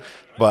Orchid,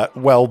 but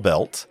well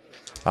built.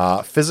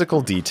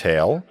 Physical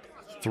detail,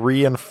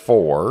 3 and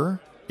 4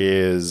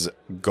 is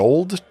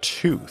gold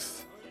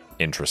tooth.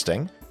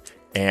 Interesting.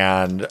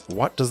 And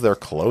what does their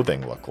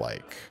clothing look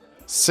like?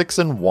 6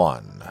 and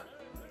 1,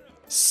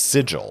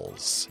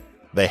 sigils.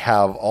 They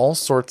have all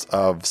sorts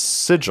of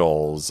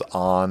sigils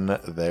on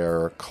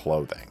their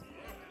clothing.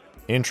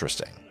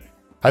 Interesting.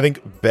 I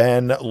think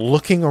Ben,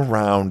 looking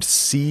around,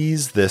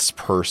 sees this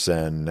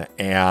person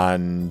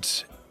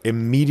and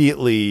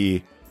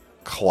immediately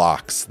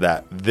clocks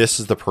that this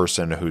is the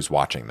person who's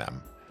watching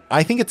them.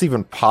 I think it's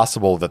even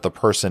possible that the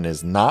person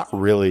is not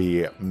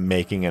really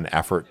making an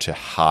effort to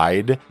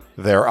hide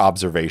their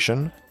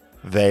observation.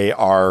 They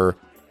are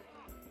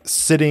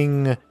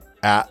sitting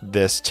at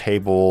this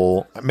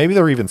table. Maybe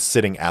they're even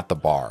sitting at the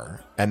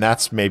bar. And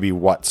that's maybe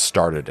what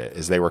started it,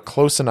 is they were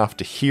close enough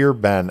to hear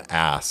Ben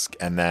ask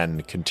and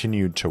then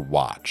continued to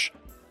watch.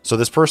 So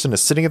this person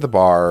is sitting at the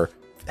bar,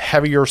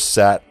 heavier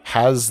set,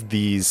 has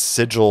these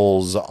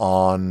sigils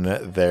on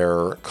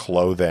their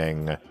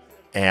clothing,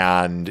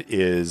 and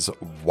is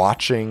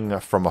watching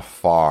from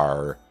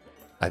afar,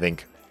 I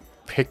think,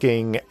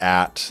 picking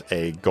at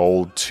a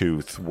gold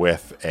tooth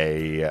with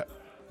a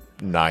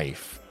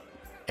knife.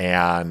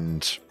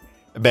 And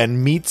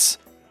Ben meets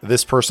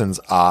this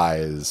person's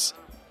eyes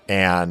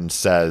and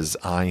says,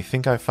 "I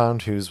think I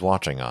found who's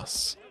watching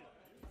us."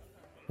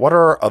 What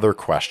are our other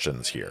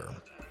questions here?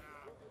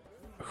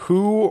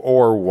 Who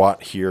or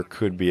what here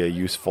could be a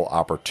useful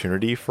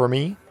opportunity for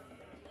me?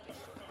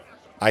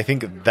 I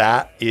think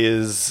that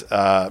is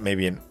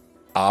maybe an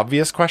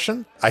obvious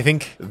question. I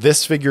think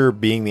this figure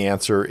being the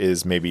answer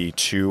is maybe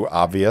too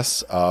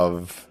obvious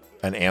of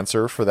an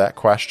answer for that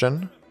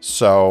question.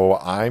 So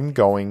I'm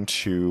going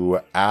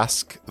to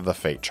ask the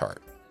fate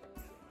chart.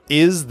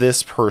 Is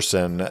this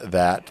person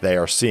that they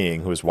are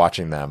seeing who is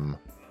watching them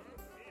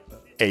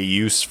a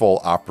useful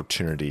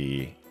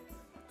opportunity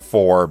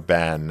for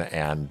Ben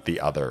and the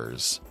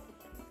others?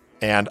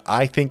 And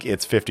I think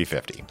it's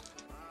 50-50.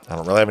 I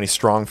don't really have any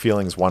strong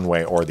feelings one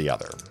way or the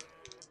other.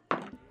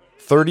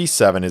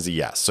 37 is a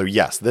yes. So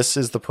yes, this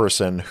is the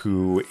person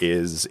who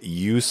is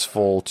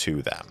useful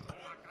to them.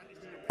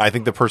 I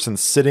think the person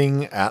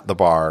sitting at the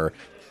bar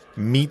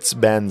meets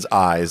Ben's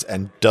eyes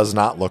and does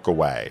not look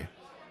away.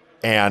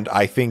 And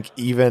I think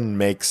even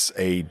makes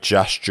a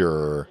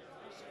gesture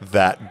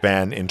that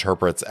Ben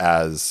interprets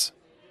as,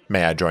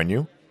 "May I join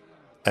you?"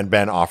 And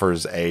Ben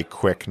offers a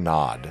quick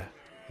nod.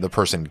 The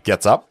person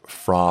gets up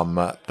from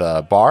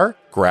the bar,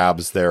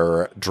 grabs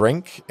their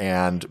drink,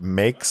 and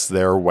makes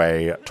their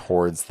way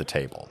towards the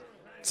table.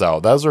 So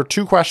those are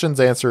 2 questions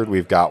answered.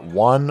 We've got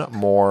 1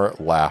 more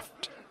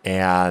left.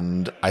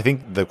 And I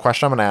think the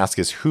question I'm going to ask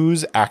is,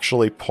 who's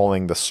actually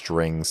pulling the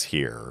strings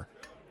here?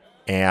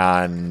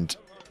 And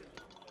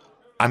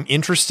I'm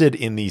interested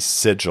in these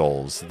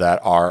sigils that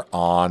are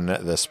on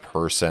this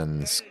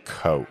person's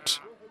coat.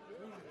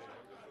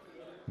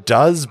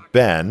 Does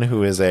Ben,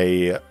 who is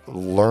a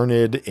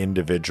learned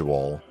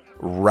individual,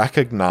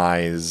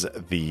 recognize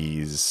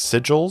these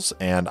sigils?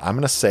 And I'm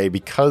going to say,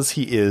 because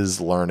he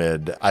is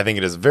learned, I think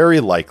it is very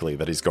likely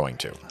that he's going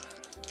to.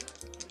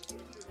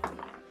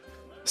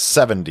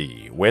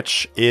 70,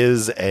 which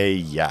is a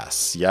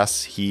yes.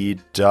 Yes, he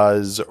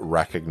does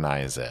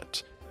recognize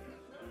it.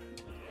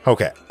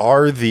 Okay,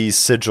 are these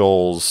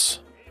sigils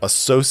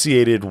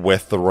associated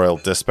with the Royal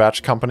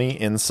Dispatch Company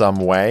in some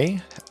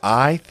way?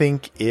 I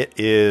think it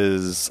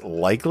is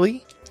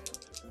likely.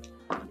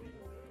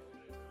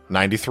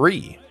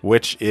 93,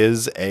 which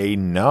is a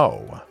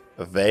no.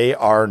 They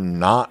are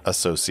not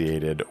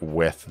associated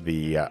with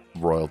the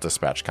Royal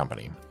Dispatch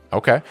Company.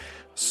 Okay,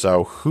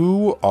 so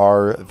who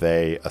are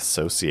they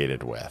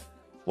associated with?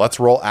 Let's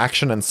roll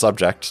action and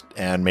subject,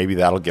 and maybe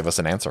that'll give us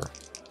an answer.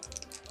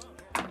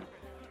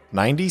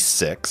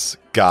 96,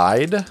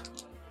 guide.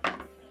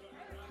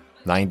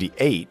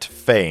 98,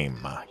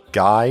 fame.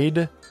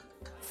 Guide,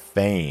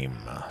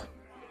 fame.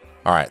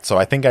 All right, so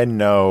I think I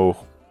know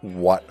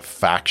what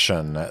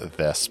faction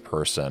this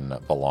person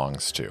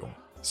belongs to.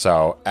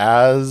 So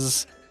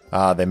as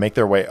they make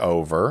their way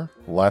over,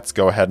 let's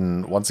go ahead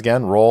and once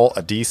again roll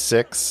a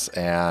d6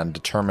 and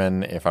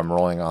determine if I'm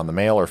rolling on the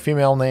male or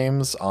female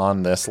names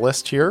on this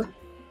list here.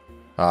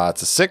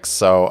 It's a 6,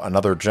 so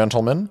another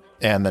gentleman.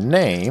 And the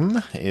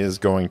name is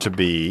going to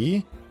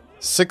be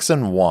 6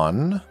 and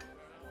 1,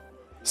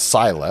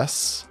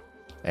 Silas.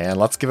 And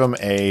let's give him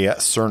a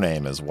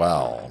surname as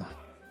well.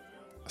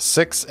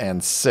 6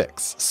 and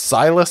 6,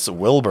 Silas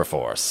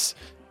Wilberforce.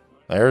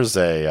 There's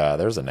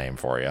a name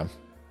for you.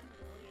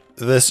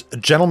 This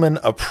gentleman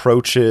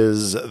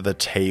approaches the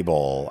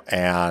table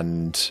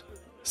and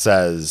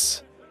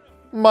says,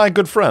 "My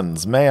good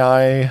friends, may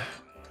I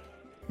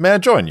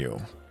join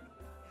you?"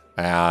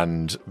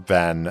 And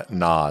Ben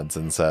nods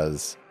and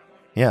says,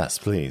 "Yes,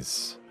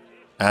 please.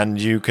 And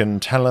you can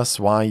tell us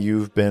why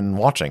you've been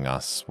watching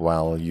us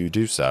while you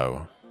do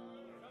so."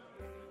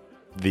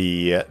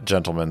 The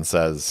gentleman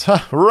says,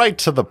 "Right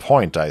to the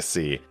point, I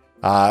see.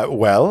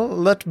 Well,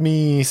 let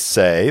me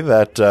say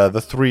that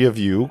the 3 of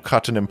you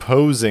cut an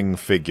imposing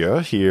figure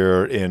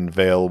here in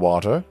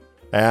Valewater,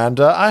 and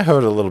I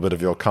heard a little bit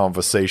of your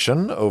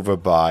conversation over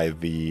by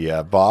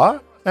the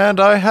bar, and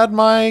I had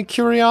my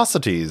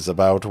curiosities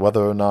about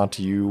whether or not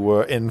you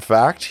were in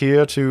fact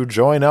here to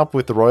join up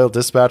with the Royal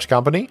Dispatch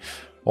Company,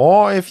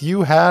 or if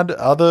you had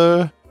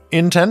other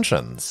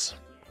intentions."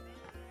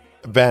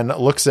 Ben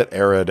looks at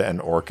Arid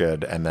and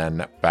Orchid and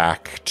then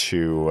back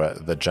to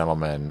the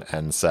gentleman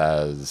and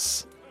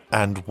says,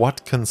 "And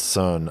what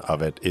concern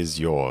of it is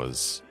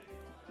yours?"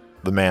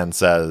 The man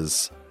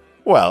says,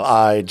 "Well,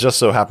 I just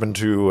so happen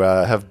to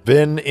have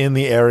been in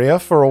the area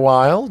for a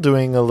while,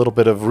 doing a little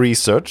bit of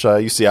research.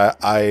 You see,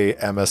 I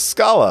am a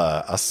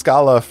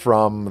scholar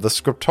from the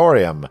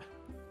scriptorium.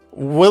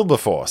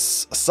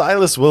 Wilberforce,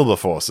 Silas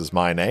Wilberforce is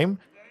my name.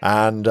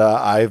 And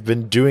I've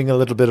been doing a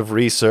little bit of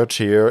research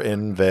here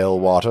in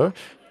Valewater,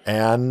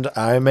 and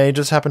I may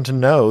just happen to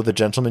know the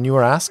gentleman you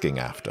are asking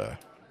after."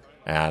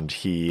 And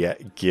he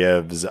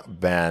gives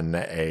Ben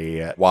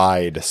a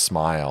wide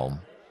smile.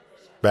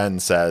 Ben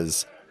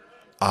says,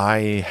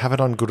 "I have it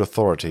on good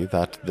authority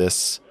that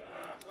this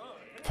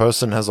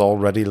person has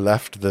already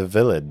left the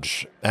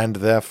village, and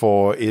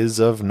therefore is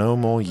of no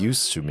more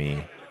use to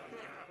me."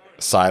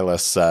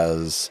 Silas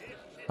says,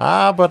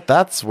 But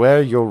that's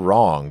where you're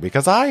wrong,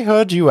 because I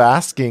heard you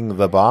asking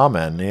the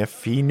barman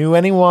if he knew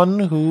anyone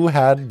who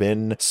had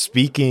been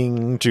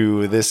speaking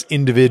to this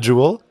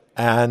individual,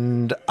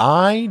 and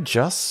I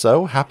just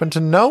so happen to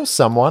know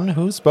someone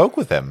who spoke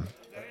with him."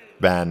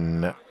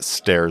 Ben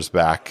stares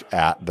back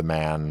at the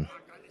man.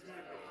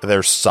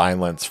 There's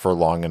silence for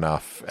long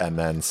enough, and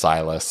then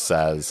Silas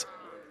says,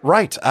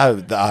 "Right,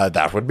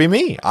 that would be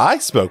me. I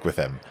spoke with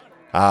him.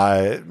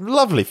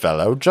 Lovely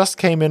fellow, just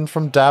came in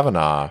from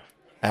Davenar.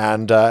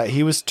 And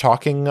he was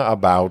talking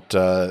about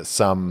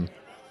some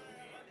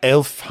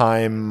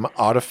Elfheim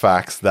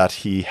artifacts that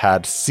he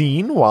had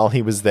seen while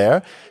he was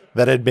there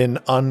that had been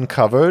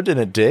uncovered in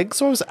a dig.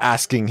 So I was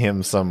asking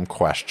him some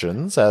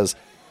questions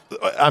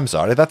I'm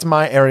sorry, that's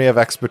my area of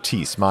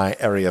expertise, my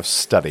area of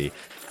study.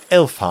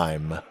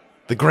 Elfheim,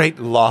 the great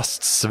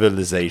lost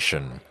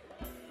civilization.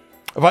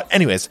 But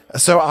anyways,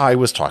 so I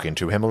was talking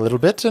to him a little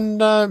bit,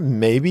 and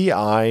maybe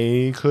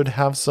I could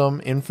have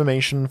some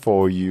information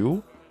for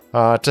you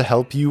to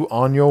help you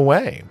on your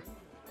way.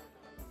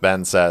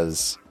 Ben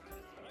says,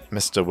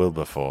 Mr.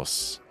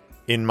 Wilberforce,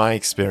 in my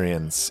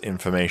experience,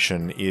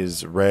 information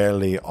is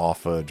rarely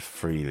offered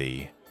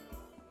freely.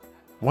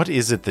 What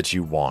is it that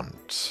you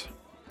want?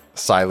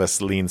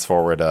 Silas leans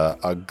forward,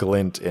 a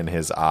glint in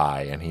his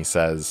eye, and he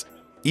says,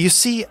 You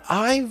see,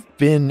 I've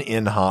been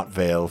in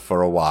Hartvale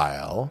for a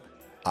while.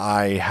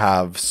 I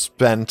have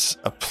spent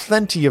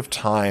plenty of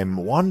time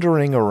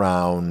wandering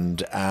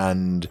around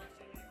and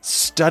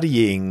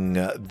studying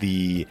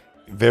the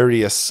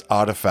various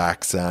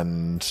artifacts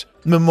and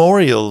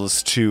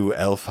memorials to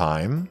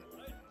Elfheim.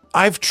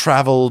 I've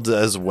traveled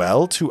as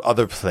well to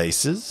other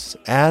places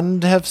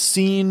and have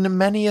seen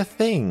many a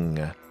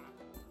thing.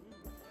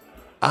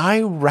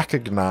 I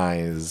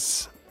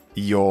recognize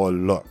your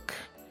look,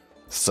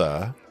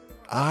 sir.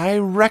 I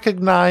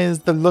recognize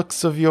the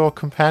looks of your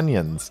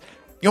companions.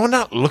 You're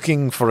not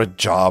looking for a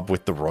job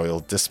with the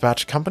Royal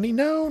Dispatch Company.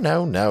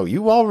 No.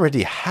 You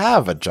already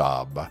have a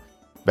job.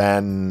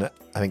 Ben,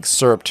 I think,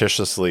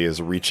 surreptitiously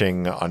is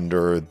reaching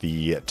under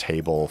the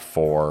table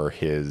for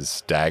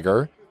his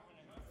dagger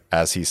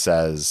as he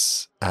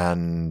says,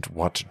 And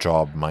what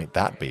job might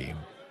that be?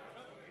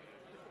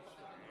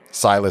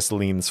 Silas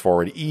leans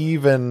forward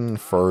even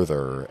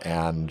further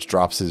and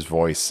drops his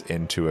voice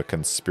into a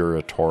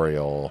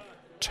conspiratorial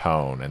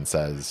tone and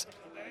says,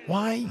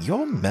 Why,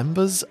 you're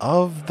members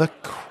of the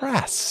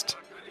Crest,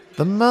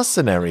 the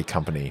mercenary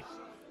company.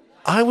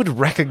 I would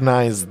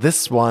recognize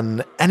this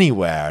one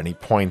anywhere. And he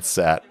points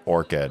at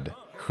Orchid,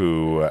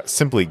 who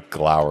simply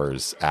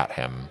glowers at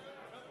him.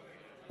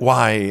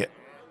 Why,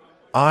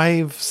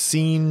 I've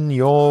seen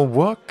your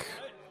work.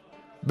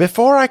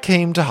 Before I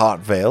came to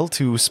Hartvale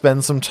to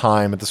spend some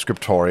time at the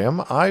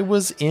Scriptorium, I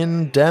was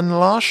in Den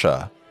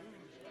Lasha.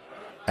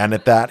 And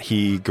at that,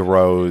 he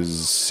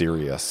grows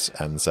serious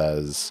and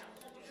says,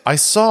 I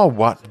saw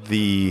what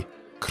the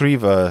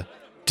Kriva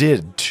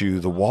did to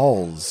the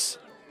walls,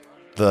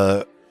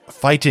 the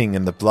fighting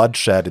and the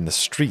bloodshed in the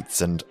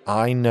streets, and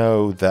I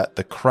know that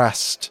the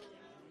Crest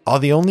are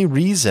the only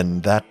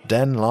reason that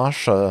Den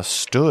Lasha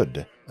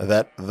stood,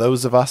 that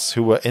those of us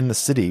who were in the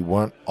city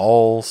weren't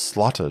all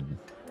slaughtered.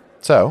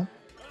 So,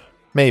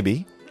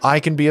 maybe I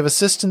can be of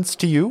assistance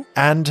to you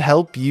and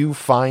help you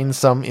find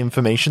some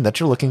information that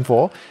you're looking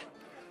for.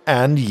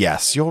 And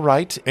yes, you're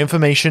right,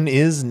 information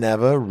is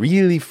never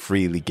really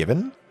freely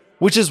given,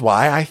 which is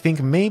why I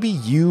think maybe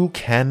you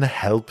can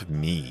help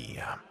me.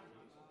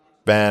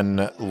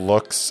 Ben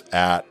looks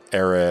at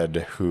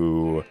Arid,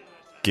 who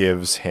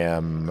gives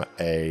him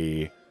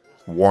a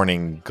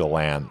warning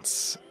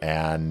glance,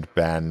 and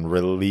Ben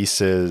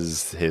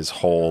releases his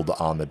hold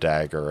on the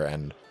dagger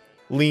and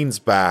leans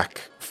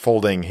back,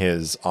 folding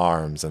his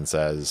arms, and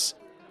says,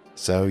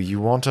 So you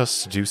want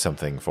us to do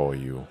something for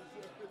you?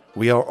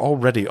 We are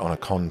already on a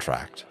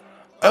contract.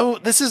 Oh,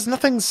 this is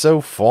nothing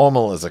so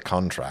formal as a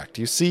contract.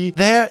 You see,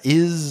 there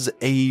is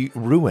a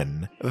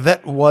ruin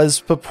that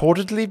was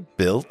purportedly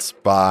built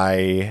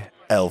by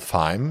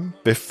Elfheim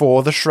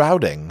before the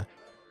shrouding.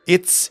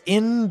 It's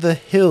in the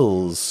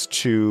hills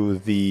to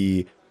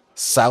the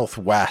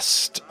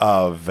southwest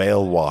of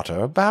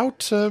Veilwater,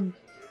 about a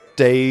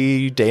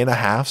day and a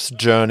half's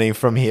journey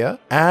from here,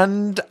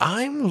 and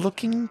I'm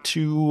looking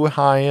to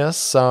hire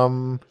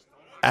some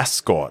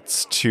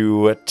escorts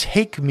to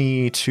take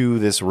me to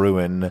this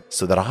ruin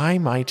so that I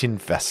might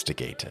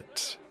investigate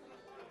it.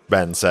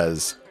 Ben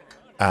says,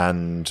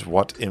 And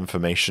what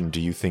information do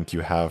you think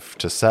you have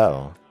to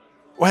sell?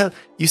 Well,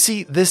 you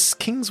see, this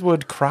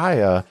Kingswood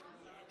crier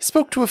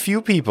spoke to a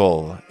few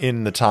people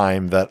in the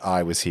time that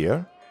I was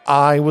here.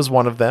 I was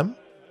one of them,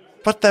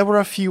 but there were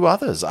a few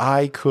others.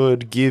 I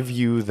could give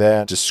you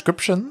their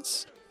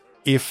descriptions,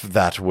 if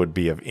that would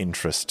be of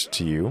interest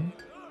to you.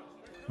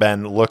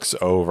 Ben looks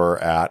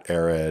over at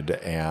Arid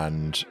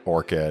and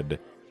Orchid.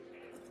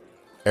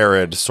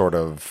 Arid sort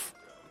of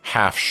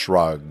half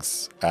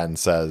shrugs and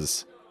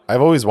says,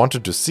 I've always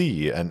wanted to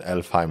see an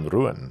Elfheim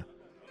ruin.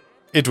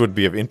 It would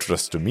be of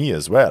interest to me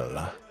as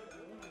well.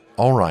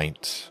 All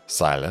right,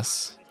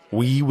 Silas.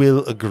 We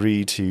will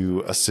agree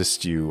to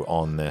assist you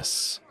on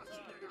this.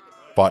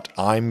 But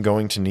I'm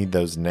going to need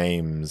those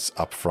names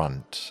up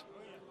front.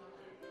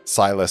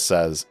 Silas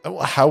says,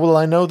 How will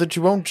I know that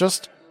you won't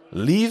just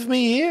leave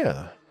me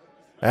here?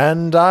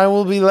 And I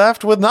will be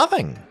left with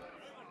nothing.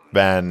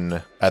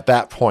 Ben, at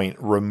that point,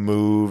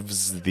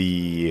 removes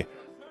the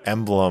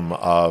emblem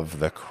of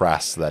the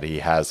crest that he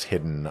has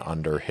hidden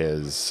under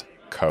his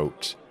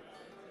coat,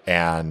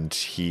 and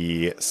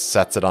he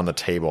sets it on the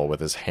table with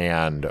his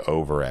hand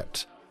over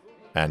it.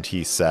 And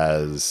he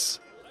says,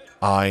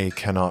 I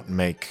cannot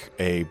make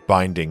a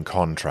binding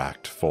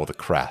contract for the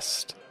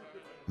crest,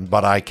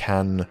 but I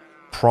can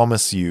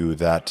promise you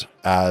that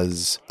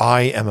as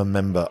I am a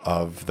member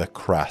of the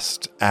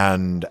Crest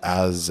and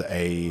as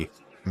a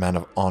man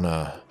of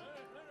honor,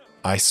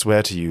 I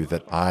swear to you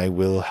that I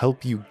will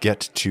help you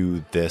get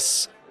to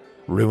this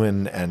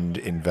ruin and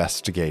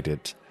investigate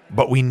it.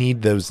 But we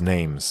need those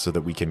names so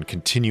that we can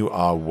continue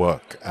our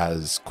work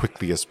as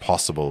quickly as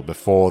possible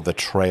before the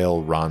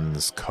trail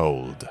runs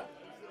cold.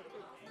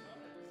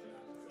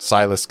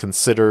 Silas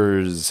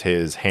considers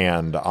his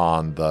hand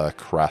on the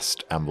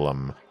crest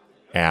emblem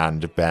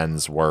and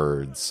Ben's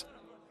words,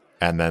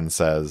 and then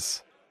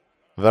says,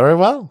 "Very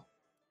well.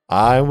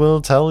 I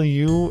will tell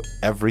you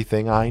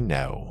everything I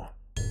know."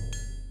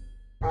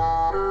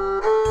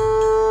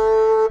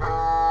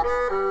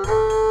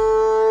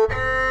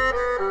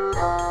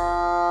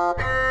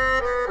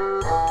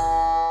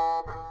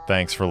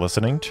 Thanks for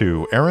listening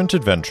to Errant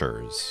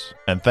Adventures,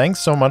 and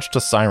thanks so much to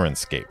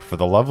Syrinscape for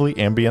the lovely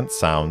ambient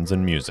sounds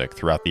and music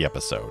throughout the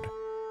episode.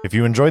 If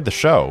you enjoyed the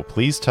show,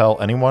 please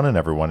tell anyone and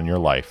everyone in your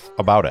life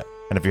about it.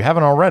 And if you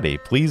haven't already,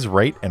 please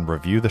rate and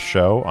review the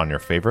show on your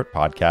favorite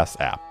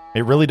podcast app.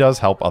 It really does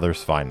help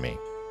others find me.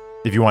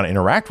 If you want to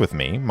interact with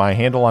me, my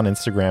handle on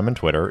Instagram and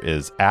Twitter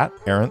is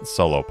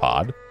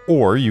 @ErrantSoloPod,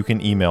 or you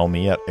can email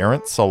me at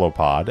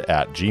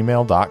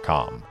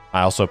errantsolopod@gmail.com.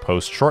 I also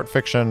post short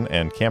fiction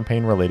and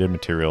campaign-related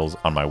materials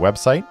on my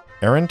website,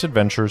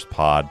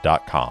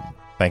 errantadventurespod.com.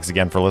 Thanks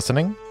again for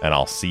listening, and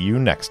I'll see you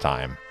next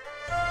time.